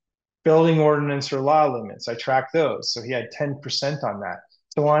section, building ordinance or law limits. I track those. So he had 10% on that.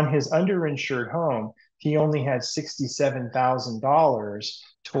 So on his underinsured home, he only had $67,000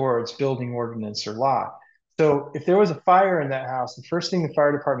 towards building ordinance or law. So if there was a fire in that house, the first thing the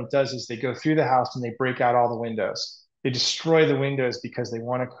fire department does is they go through the house and they break out all the windows. They destroy the windows because they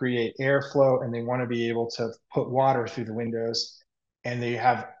want to create airflow and they want to be able to put water through the windows. And they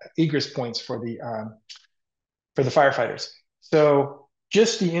have egress points for the firefighters. So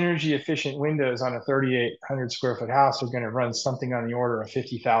just the energy efficient windows on a 3,800 square foot house are going to run something on the order of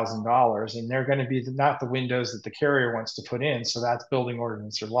 $50,000. And they're going to be not the windows that the carrier wants to put in. So that's building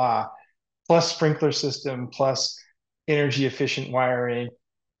ordinance or law, plus sprinkler system, plus energy efficient wiring.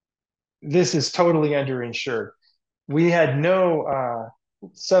 This is totally underinsured. We had no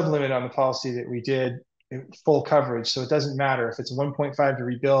sublimit on the policy that we did full coverage. So it doesn't matter if it's 1.5 to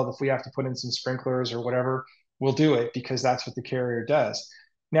rebuild, if we have to put in some sprinklers or whatever, we'll do it because that's what the carrier does.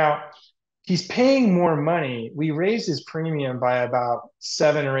 Now, he's paying more money. We raised his premium by about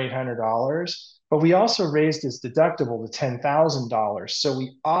 $700 or $800, but we also raised his deductible to $10,000. So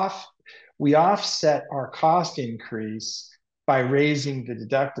we offset our cost increase by raising the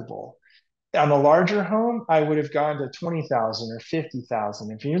deductible. On a larger home, I would have gone to 20,000 or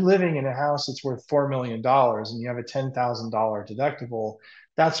 50,000. If you're living in a house that's worth $4 million and you have a $10,000 deductible,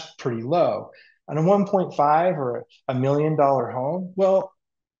 that's pretty low. On a 1.5 or $1 million home, well,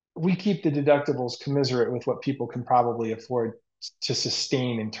 we keep the deductibles commensurate with what people can probably afford to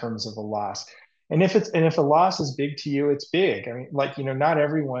sustain in terms of a loss. And if a loss is big to you, it's big. I mean, like, not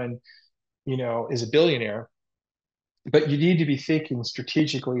everyone, is a billionaire, but you need to be thinking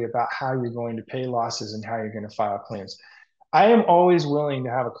strategically about how you're going to pay losses and how you're going to file claims. I am always willing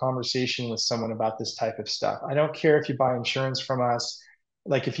to have a conversation with someone about this type of stuff. I don't care if you buy insurance from us.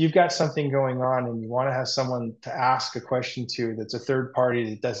 Like if you've got something going on and you want to have someone to ask a question to that's a third party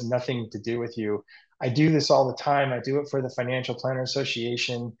that does nothing to do with you, I do this all the time. I do it for the Financial Planner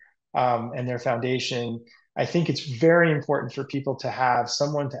Association and their foundation. I think it's very important for people to have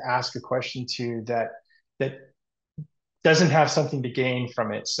someone to ask a question to that doesn't have something to gain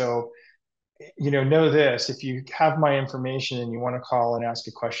from it. So, know this, if you have my information and you want to call and ask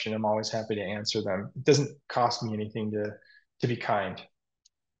a question, I'm always happy to answer them. It doesn't cost me anything to be kind.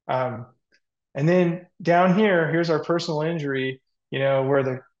 Um, and then down here, here's our personal injury, where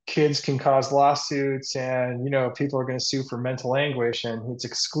the kids can cause lawsuits and, people are going to sue for mental anguish, and it's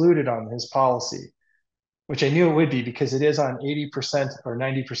excluded on his policy, which I knew it would be because it is on 80% or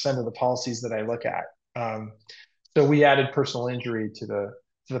 90% of the policies that I look at. So we added personal injury to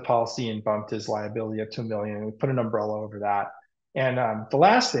the policy and bumped his liability up to $1 million. We put an umbrella over that. And the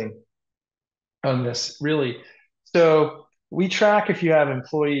last thing on this, really, so we track if you have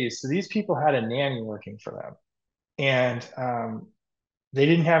employees. So these people had a nanny working for them, and they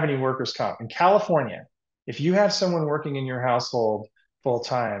didn't have any workers' comp. In California, if you have someone working in your household full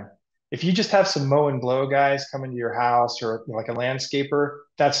time, if you just have some mow and blow guys coming to your house or like a landscaper,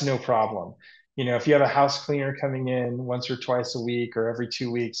 that's no problem. If you have a house cleaner coming in once or twice a week or every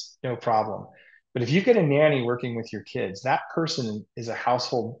 2 weeks, no problem. But if you get a nanny working with your kids, that person is a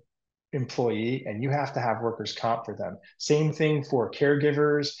household employee and you have to have workers' comp for them. Same thing for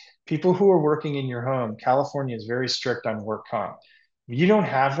caregivers, people who are working in your home. California is very strict on work comp. If you don't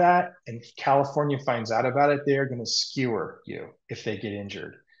have that and California finds out about it, they're going to skewer you if they get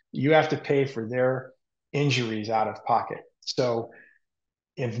injured. You have to pay for their injuries out of pocket. So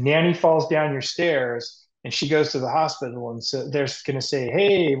if nanny falls down your stairs and she goes to the hospital and so they're going to say,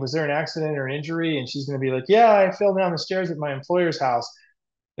 hey, was there an accident or injury? And she's going to be like, yeah, I fell down the stairs at my employer's house.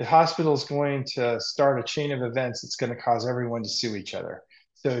 The hospital is going to start a chain of events that's going to cause everyone to sue each other.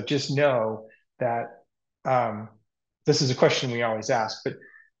 So just know that this is a question we always ask, but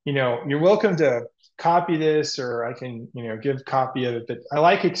you're welcome to copy this or I can, give copy of it. But I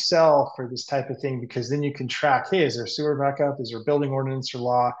like Excel for this type of thing because then you can track, hey, is there sewer backup? Is there building ordinance or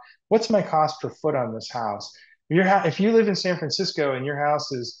law? What's my cost per foot on this house? If you live in San Francisco and your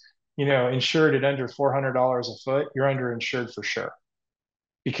house is, insured at under $400 a foot, you're underinsured for sure.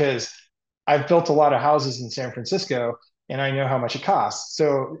 Because I've built a lot of houses in San Francisco and I know how much it costs.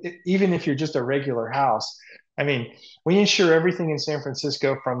 So even if you're just a regular house, I mean, we insure everything in San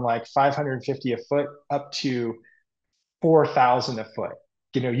Francisco from like 550 a foot up to 4,000 a foot.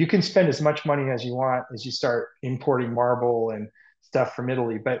 You can spend as much money as you want as you start importing marble and stuff from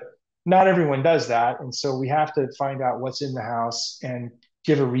Italy, but not everyone does that. And so we have to find out what's in the house and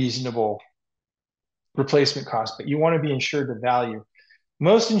give a reasonable replacement cost, but you want to be insured to value.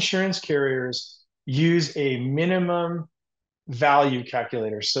 Most insurance carriers use a minimum value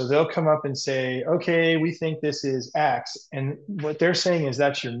calculator. So they'll come up and say, okay, we think this is X. And what they're saying is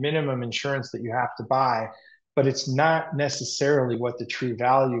that's your minimum insurance that you have to buy, but it's not necessarily what the true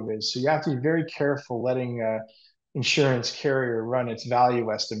value is. So you have to be very careful letting an insurance carrier run its value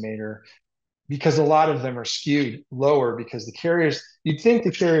estimator because a lot of them are skewed lower because you'd think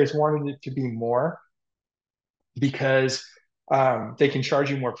the carriers wanted it to be more because they can charge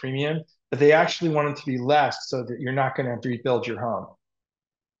you more premium, but they actually want it to be less so that you're not going to rebuild your home.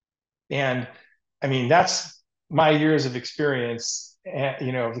 And I mean, that's my years of experience. And,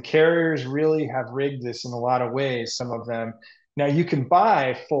 the carriers really have rigged this in a lot of ways, some of them. Now, you can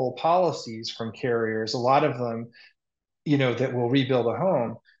buy full policies from carriers, a lot of them, that will rebuild a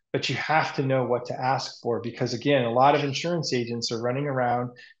home, but you have to know what to ask for because, again, a lot of insurance agents are running around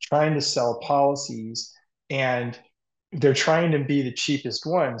trying to sell policies and they're trying to be the cheapest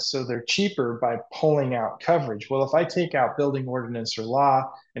one. So they're cheaper by pulling out coverage. Well, if I take out building ordinance or law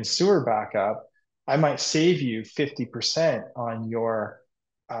and sewer backup, I might save you 50% on your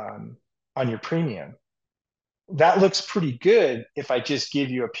premium. That looks pretty good if I just give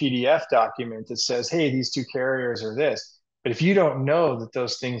you a PDF document that says, hey, these two carriers are this. But if you don't know that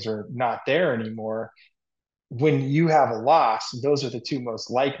those things are not there anymore, when you have a loss, those are the two most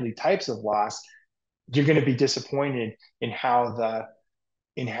likely types of loss, you're going to be disappointed in how the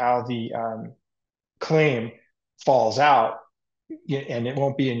claim falls out, and it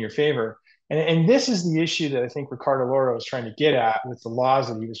won't be in your favor. And this is the issue that I think Ricardo Loro was trying to get at with the laws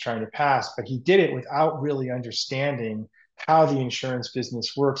that he was trying to pass, but he did it without really understanding how the insurance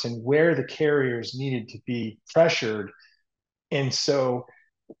business works and where the carriers needed to be pressured. And so,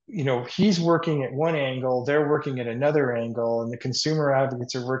 he's working at one angle, they're working at another angle, and the consumer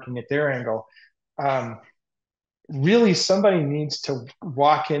advocates are working at their angle. Um, Really, somebody needs to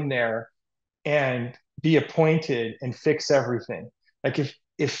walk in there and be appointed and fix everything. Like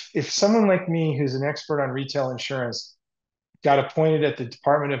if someone like me who's an expert on retail insurance got appointed at the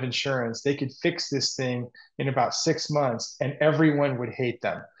Department of Insurance, they could fix this thing in about 6 months and everyone would hate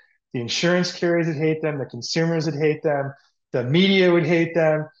them. The insurance carriers would hate them, the consumers would hate them, the media would hate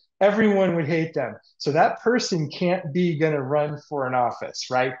them, everyone would hate them. So that person can't be going to run for an office,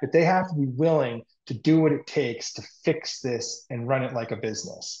 right? But they have to be willing to do what it takes to fix this and run it like a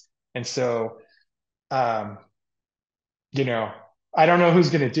business. And so, um, you know, I don't know who's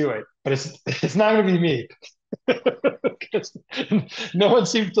going to do it, but it's not going to be me. Because no one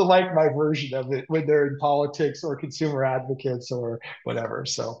seems to like my version of it when they're in politics or consumer advocates or whatever.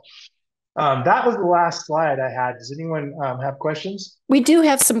 So that was the last slide I had. Does anyone have questions? We do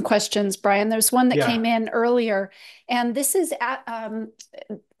have some questions, Brian. There's one that Yeah. came in earlier, and this is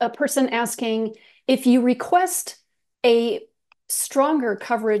a person asking if you request a stronger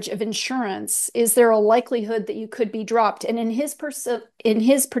coverage of insurance, is there a likelihood that you could be dropped? And in his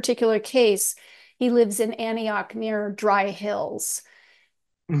particular case, he lives in Antioch near Dry Hills.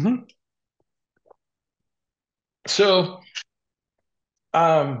 Mm-hmm. So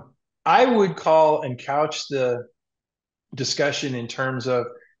I would call and couch the discussion in terms of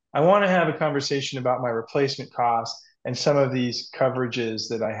I want to have a conversation about my replacement costs and some of these coverages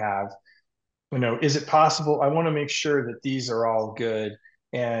that I have. Is it possible? I want to make sure that these are all good.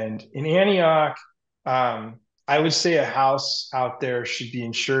 And in Antioch, I would say a house out there should be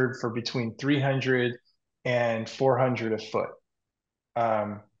insured for between 300 and 400 a foot.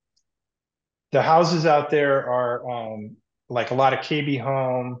 Um, the houses out there are like a lot of KB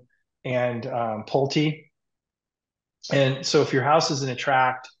Home and Pulte. And so if your house is in a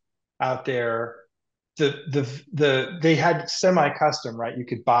tract out there, they had semi-custom, right? You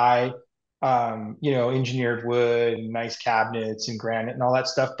could buy engineered wood and nice cabinets and granite and all that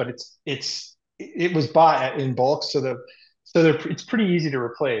stuff, but it was bought in bulk, it's pretty easy to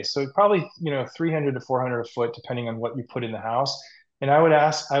replace. So probably 300 to 400 a foot, depending on what you put in the house. And I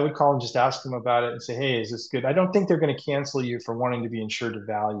would call and just ask them about it and say, hey, is this good? I don't think they're going to cancel you for wanting to be insured to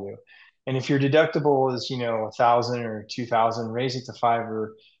value. And if your deductible is 1,000 or 2,000, raise it to 5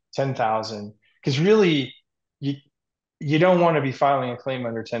 or 10,000, because really you you don't want to be filing a claim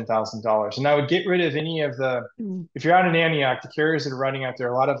under $10,000. And I would get rid of any of if you're out in Antioch, the carriers that are running out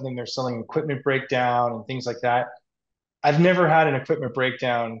there, a lot of them, they're selling equipment breakdown and things like that. I've never had an equipment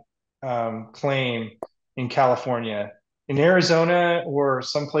breakdown claim in California In Arizona or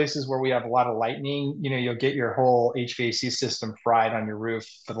some places where we have a lot of lightning, you'll get your whole HVAC system fried on your roof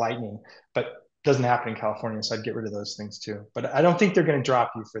with lightning, but it doesn't happen in California. So I'd get rid of those things too. But I don't think they're going to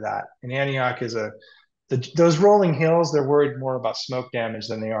drop you for that. And Antioch is those rolling hills, they're worried more about smoke damage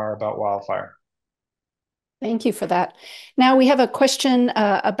than they are about wildfire. Thank you for that. Now we have a question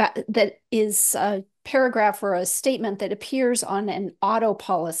about that is a paragraph or a statement that appears on an auto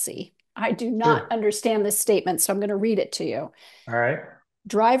policy. I do not Sure. understand this statement, so I'm going to read it to you. All right.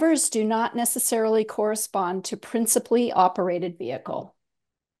 Drivers do not necessarily correspond to principally operated vehicle.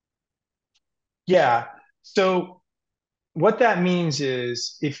 Yeah. So what that means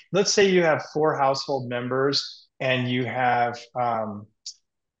is if let's say you have four household members and you have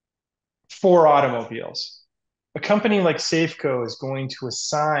four automobiles, a company like Safeco is going to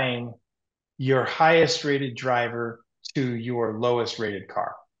assign your highest rated driver to your lowest rated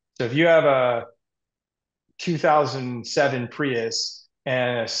car. So if you have a 2007 Prius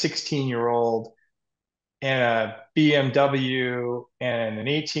and a 16-year-old and a BMW and an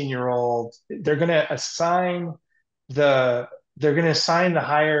 18-year-old, the they're going to assign the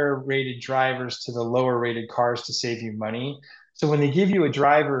higher rated drivers to the lower rated cars to save you money. So when they give you a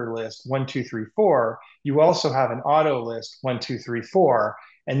driver list 1, 2, 3, 4, you also have an auto list 1, 2, 3, 4,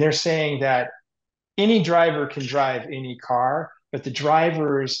 and they're saying that any driver can drive any car, but the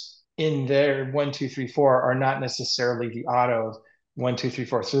drivers in their 1, 2, 3, 4 are not necessarily the auto 1, 2, 3,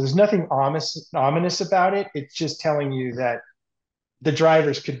 4. So there's nothing ominous about it. It's just telling you that the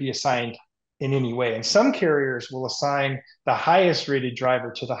drivers could be assigned in any way. And some carriers will assign the highest rated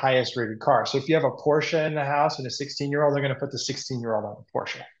driver to the highest rated car. So if you have a Porsche in the house and a 16-year-old, they're going to put the 16-year-old on the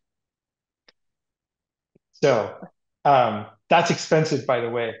Porsche. So that's expensive, by the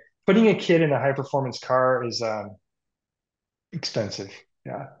way. Putting a kid in a high performance car is expensive.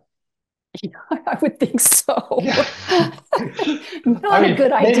 Yeah. I would think so. Yeah. I Not a mean,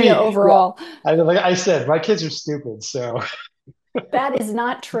 good idea maybe, yeah. overall. Like I said, my kids are stupid, so That is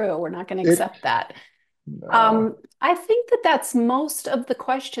not true. We're not going to it accept that. no. I think that that's most of the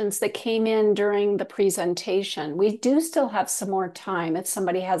questions that came in during the presentation. We do still have some more time if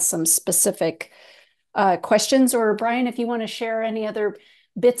somebody has some specific questions, or Brian, if you want to share any other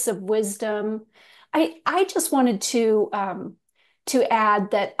bits of wisdom. I just wanted to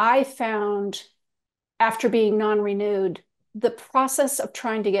add that I found after being non-renewed, the process of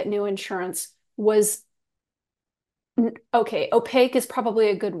trying to get new insurance was okay, opaque is probably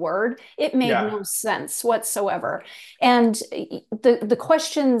a good word. It made Yeah. no sense whatsoever. And the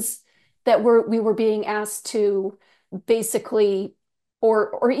questions that we were being asked to basically,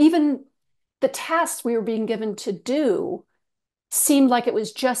 or even the tasks we were being given to do seemed like it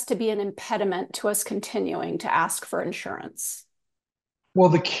was just to be an impediment to us continuing to ask for insurance. Well,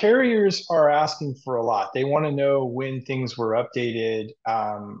 the carriers are asking for a lot. They want to know when things were updated.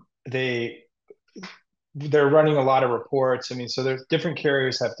 They're running a lot of reports. I mean, so there's different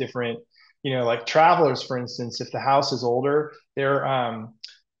carriers have different, like Travelers, for instance, if the house is older, they're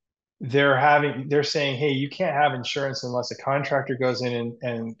saying, hey, you can't have insurance unless a contractor goes in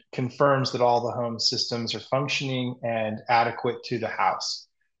and confirms that all the home systems are functioning and adequate to the house.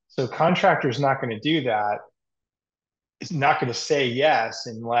 So contractor's not going to do that. It's not going to say yes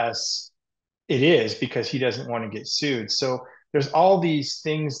unless it is because he doesn't want to get sued. So there's all these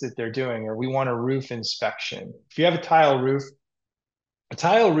things that they're doing, or we want a roof inspection. If you have a tile roof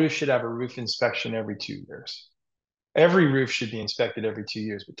should have a roof inspection every 2 years. Every roof should be inspected every 2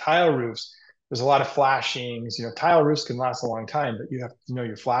 years, but tile roofs, there's a lot of flashings. Tile roofs can last a long time, but you have to know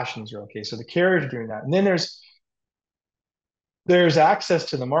your flashings are okay. So the carriers are doing that. And then there's access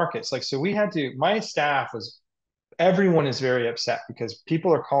to the markets. Like, so my staff was everyone is very upset because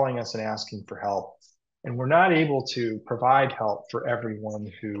people are calling us and asking for help, and we're not able to provide help for everyone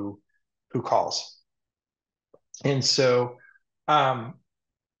who calls. And so um,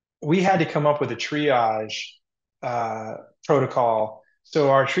 we had to come up with a triage uh, protocol. So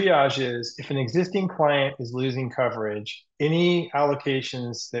our triage is if an existing client is losing coverage, any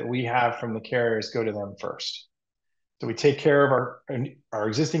allocations that we have from the carriers go to them first. So we take care of our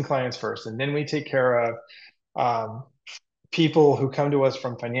existing clients first, and then we take care of um, people who come to us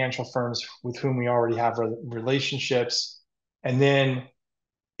from financial firms with whom we already have relationships, and then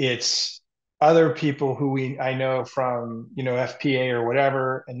it's other people who I know from FPA or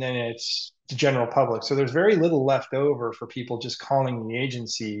whatever, and then it's the general public. So there's very little left over for people just calling the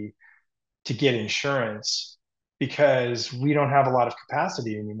agency to get insurance because we don't have a lot of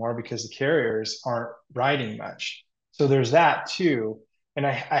capacity anymore because the carriers aren't writing much. So there's that too. And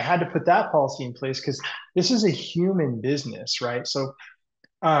I had to put that policy in place because this is a human business, right? So,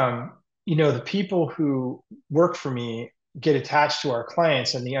 the people who work for me, get attached to our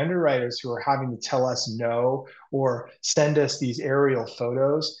clients, and the underwriters who are having to tell us no or send us these aerial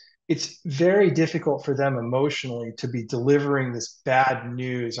photos, it's very difficult for them emotionally to be delivering this bad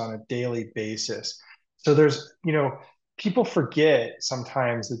news on a daily basis. So there's, people forget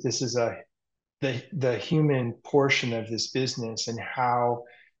sometimes that this is the human portion of this business, and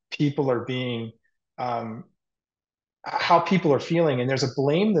people are being um, how people are feeling. And there's a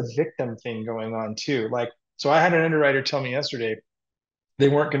blame the victim thing going on too. Like, so I had an underwriter tell me yesterday they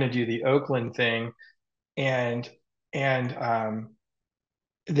weren't going to do the Oakland thing, and and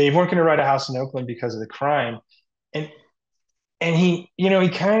they weren't going to write a house in Oakland because of the crime. And he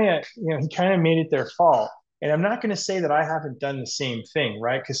kind of made it their fault. And I'm not going to say that I haven't done the same thing,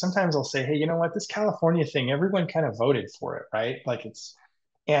 right? Because sometimes I'll say, hey, you know what, this California thing, everyone kind of voted for it, right? Like it's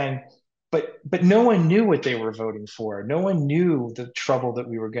and but no one knew what they were voting for. No one knew the trouble that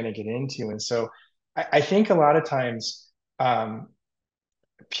we were going to get into. And so I think a lot of times um,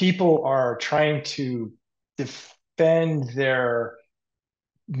 people are trying to defend their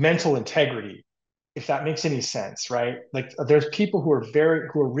mental integrity, if that makes any sense, right? Like there's people who are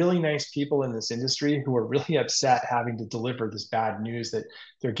really nice people in this industry who are really upset having to deliver this bad news that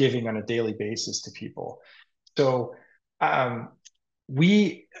they're giving on a daily basis to people. So um,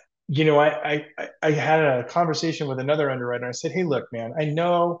 we, I had a conversation with another underwriter. I said, hey, look, man, I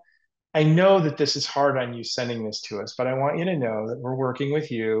know that this is hard on you sending this to us, but I want you to know that we're working with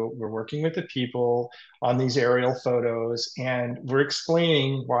you. We're working with the people on these aerial photos, and we're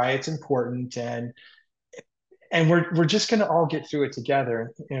explaining why it's important, and we're just going to all get through it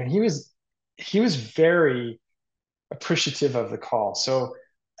together. He was very appreciative of the call. So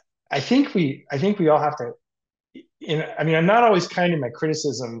I think we all have to. I mean, I'm not always kind in my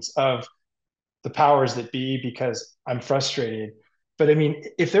criticisms of the powers that be because I'm frustrated. But I mean,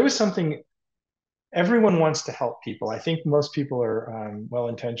 if there was something, everyone wants to help people. I think most people are well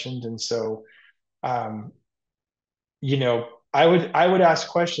intentioned, and so um, I would ask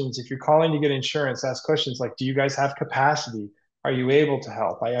questions if you're calling to get insurance. Ask questions like, do you guys have capacity? Are you able to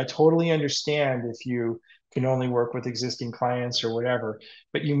help? I totally understand if you can only work with existing clients or whatever,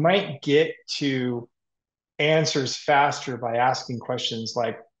 but you might get to answers faster by asking questions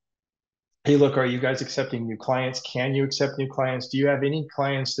like, hey, look, are you guys accepting new clients? Can you accept new clients? Do you have any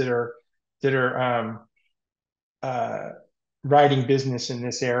clients that are uh, writing business in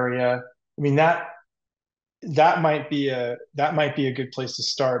this area? I mean, that might be a good place to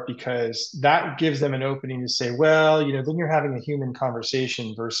start, because that gives them an opening to say, well, then you're having a human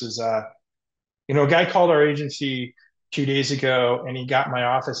conversation versus a guy called our agency 2 days ago, and he got my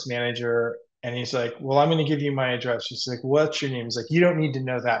office manager, and he's like, well, I'm going to give you my address. She's like, what's your name? He's like, you don't need to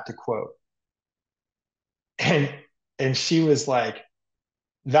know that to quote. And she was like,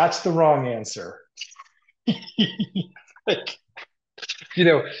 that's the wrong answer. Like, you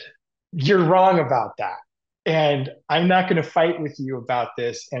know, you're wrong about that. And I'm not going to fight with you about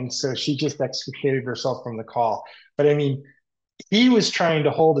this. And so she just extricated herself from the call. But I mean, he was trying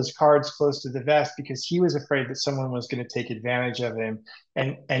to hold his cards close to the vest because he was afraid that someone was going to take advantage of him.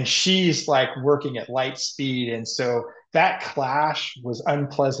 And she's like working at light speed. And so that clash was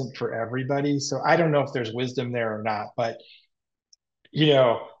unpleasant for everybody. So I don't know if there's wisdom there or not, but you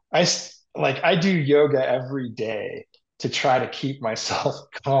know, I do yoga every day to try to keep myself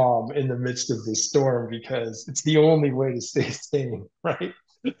calm in the midst of this storm because it's the only way to stay sane, right?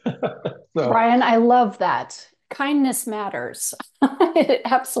 So, Brian, I love that. Kindness matters. It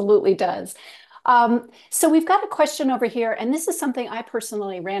absolutely does. So we've got a question over here, and this is something I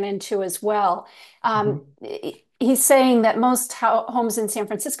personally ran into as well. Um, mhm, he's saying that most homes in San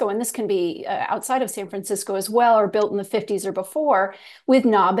Francisco, and this can be outside of San Francisco as well, are built in the 50s or before with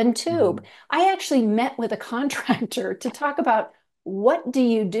knob and tube. mhm. I actually met with a contractor to talk about what do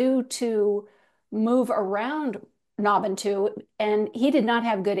you do to move around knob and tube, and he did not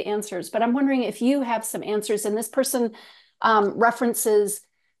have good answers. But I'm wondering if you have some answers. And this person references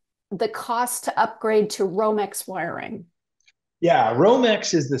the cost to upgrade to Romex wiring. Yeah,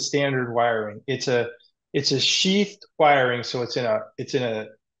 Romex is the standard wiring. It's a sheathed wiring, so it's in a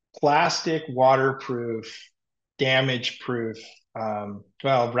plastic, waterproof, damage proof.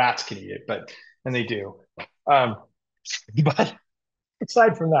 Well, rats can eat it, but and they do. Um, but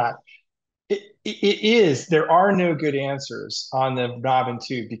aside from that, it is there are no good answers on the knob and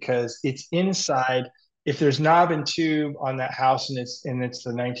tube because it's inside. If there's knob and tube on that house and it's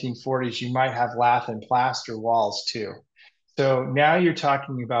the 1940s, you might have lath and plaster walls too. So now you're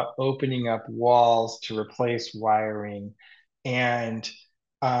talking about opening up walls to replace wiring, and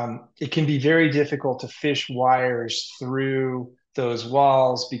it can be very difficult to fish wires through those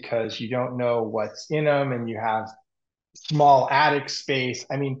walls because you don't know what's in them, and you have small attic space.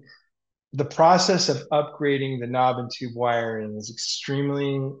 I mean, the process of upgrading the knob and tube wiring is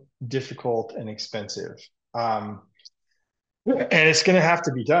extremely difficult and expensive. Um, and it's going to have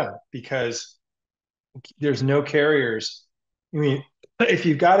to be done because there's no carriers. I mean, if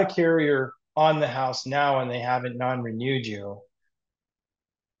you've got a carrier on the house now and they haven't non-renewed you,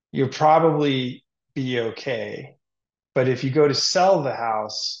 you'll probably be okay. But if you go to sell the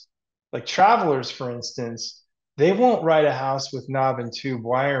house, like Travelers, for instance, they won't write a house with knob and tube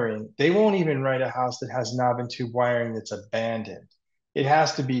wiring. They won't even write a house that has knob and tube wiring that's abandoned. It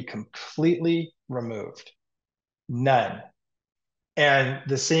has to be completely removed. None. And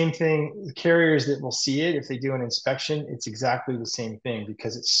the same thing, the carriers that will see it, if they do an inspection, it's exactly the same thing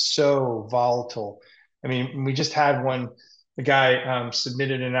because it's so volatile. I mean, we just had one, the guy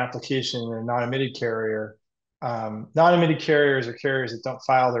submitted an application in a non-admitted carrier. Non-admitted carriers are carriers that don't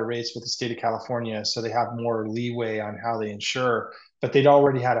file their rates with the state of California, so they have more leeway on how they insure, but they'd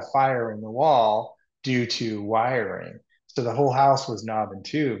already had a fire in the wall due to wiring. So the whole house was knob and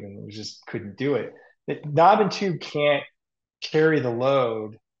tube and we just couldn't do it. Knob and tube can't carry the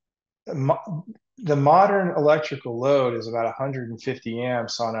load. The modern electrical load is about 150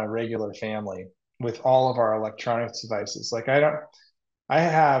 amps on a regular family with all of our electronics devices. Like I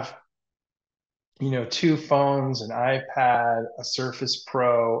have, two phones, an iPad, a Surface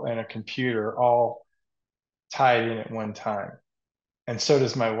Pro, and a computer all tied in at one time. And so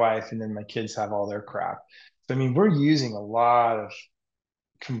does my wife, and then my kids have all their crap. So, I mean, we're using a lot of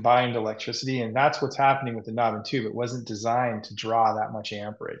combined electricity, and that's what's happening with the knob and tube. It wasn't designed to draw that much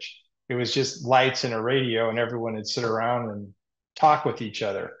amperage. It was just lights and a radio, and everyone would sit around and talk with each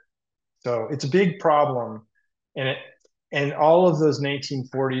other. So it's a big problem, and all of those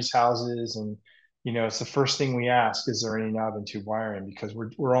 1940s houses, and it's the first thing we ask: is there any knob and tube wiring? Because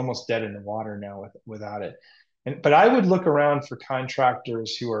we're almost dead in the water now without it. But I would look around for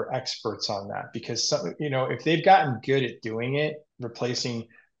contractors who are experts on that because if they've gotten good at doing it, replacing,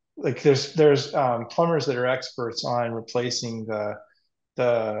 like there's plumbers that are experts on replacing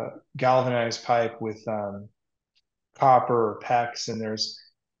the galvanized pipe with copper or PEX, and there's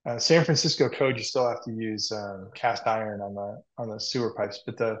San Francisco code. You still have to use cast iron on the sewer pipes,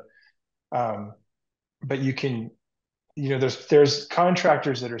 um, but you can there's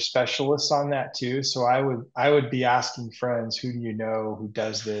contractors that are specialists on that too. So I would be asking friends, who do you know who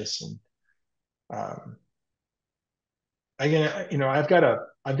does this? And um, again, I've got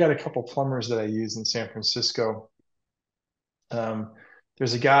a couple plumbers that I use in San Francisco.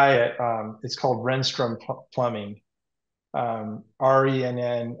 There's a guy at it's called Renstrom Plumbing, Rennstrom,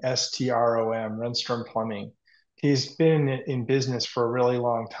 Renstrom Plumbing. He's been in business for a really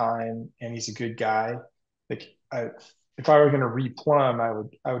long time, and he's a good guy. Like if I were going to replumb,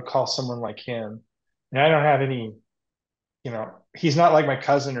 I would call someone like him. And I don't have any, he's not like my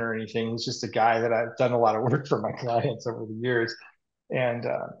cousin or anything. He's just a guy that I've done a lot of work for my clients over the years. And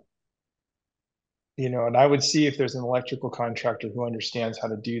and I would see if there's an electrical contractor who understands how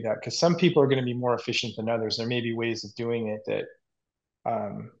to do that. Because some people are going to be more efficient than others. There may be ways of doing it that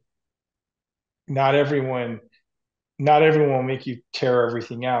um, not everyone not everyone will make you tear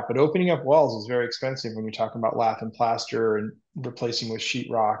everything out, but opening up walls is very expensive when you're talking about lath and plaster and replacing with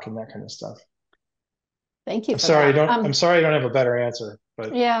sheetrock and that kind of stuff. Thank you I'm for sorry, I that. don't I'm sorry I don't have a better answer,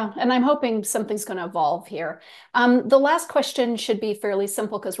 but Yeah, and I'm hoping something's going to evolve here. The last question should be fairly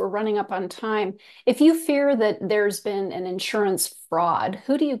simple because we're running up on time. If you fear that there's been an insurance fraud,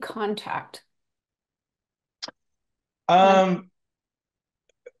 who do you contact? And um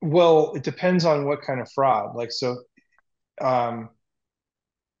well, it depends on what kind of fraud. Like um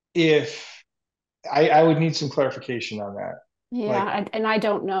if I would need some clarification on that. yeah, Like and I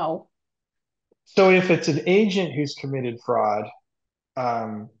don't know. so if it's an agent who's committed fraud,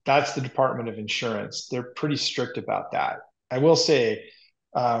 that's the Department of Insurance. They're pretty strict about that. I will say,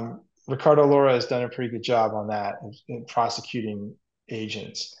 Ricardo Laura has done a pretty good job on that in prosecuting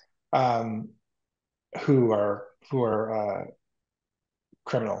agents um, who are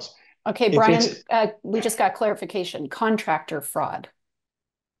criminals. Okay, If it's Brian, we just got clarification. Contractor fraud.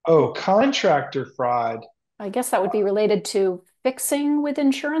 contractor fraud, I guess that would be related to fixing with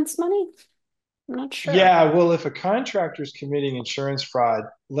insurance money. I'm not sure. yeah. Well, if a contractor is committing insurance fraud,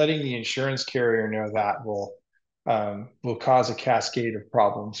 letting the insurance carrier know that will cause a cascade of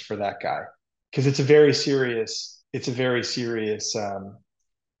problems for that guy because it's a very serious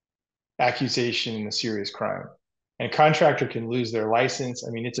accusation and a serious crime. And a contractor can lose their license.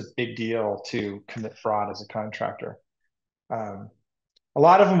 I mean, it's a big deal to commit fraud as a contractor. Um, a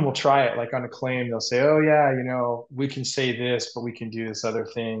lot of them will try it, like on a claim, they'll say, "Oh yeah, we can say this, but we can do this other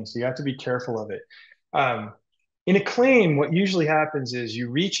thing." So you have to be careful of it. Um, In a claim, what usually happens is you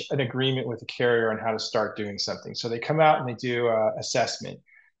reach an agreement with the carrier on how to start doing something. So they come out and they do a assessment,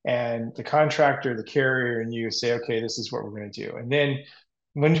 and the contractor, the carrier, and you say, okay, this is what we're going to do. And then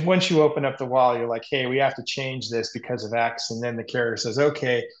once you open up the wall, you're like, hey, we have to change this because of X. And then the carrier says,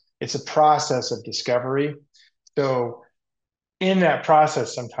 okay, it's a process of discovery. So in that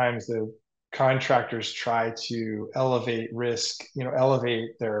process, sometimes the contractors try to elevate risk,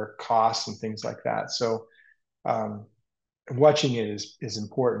 elevate their costs and things like that. So um, watching it is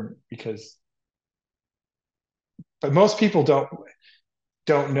important because, but most people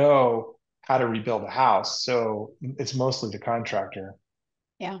don't know how to rebuild a house, so it's mostly the contractor.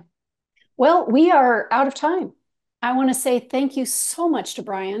 Yeah. Well, we are out of time. I want to say thank you so much to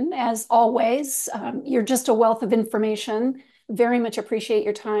Brian, as always. You're just a wealth of information. Very much appreciate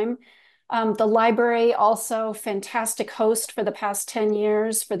your time. The library, also fantastic host for the past 10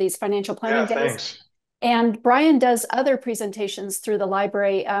 years for these financial Yeah, planning days. thanks. And Brian does other presentations through the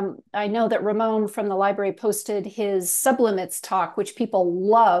library. I know that Ramon from the library posted his sublimits talk, which people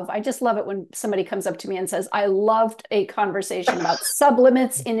love. I just love it when somebody comes up to me and says, I loved a conversation about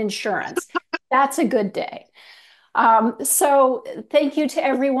sublimits in insurance. That's a good day. So thank you to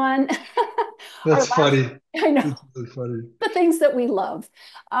everyone. Our That's last, funny. I know That's really funny. the things that we love.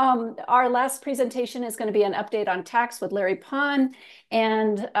 Our last presentation is going to be an update on tax with Larry Pond.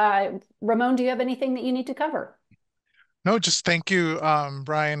 And Ramon, do you have anything that you need to cover? No, just thank you,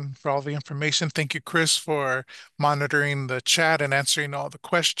 Brian, for all the information. Thank you, Chris, for monitoring the chat and answering all the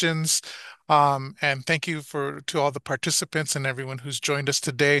questions. And thank you to all the participants and everyone who's joined us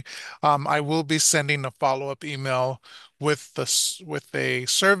today. I will be sending a follow-up email with with a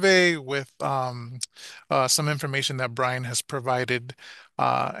survey with some information that Brian has provided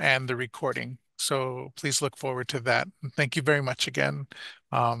and the recording. So please look forward to that. And thank you very much again.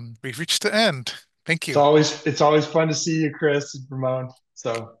 We've reached the end. Thank It's you. always it's always fun to see you, Chris and Ramon.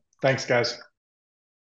 So thanks, guys.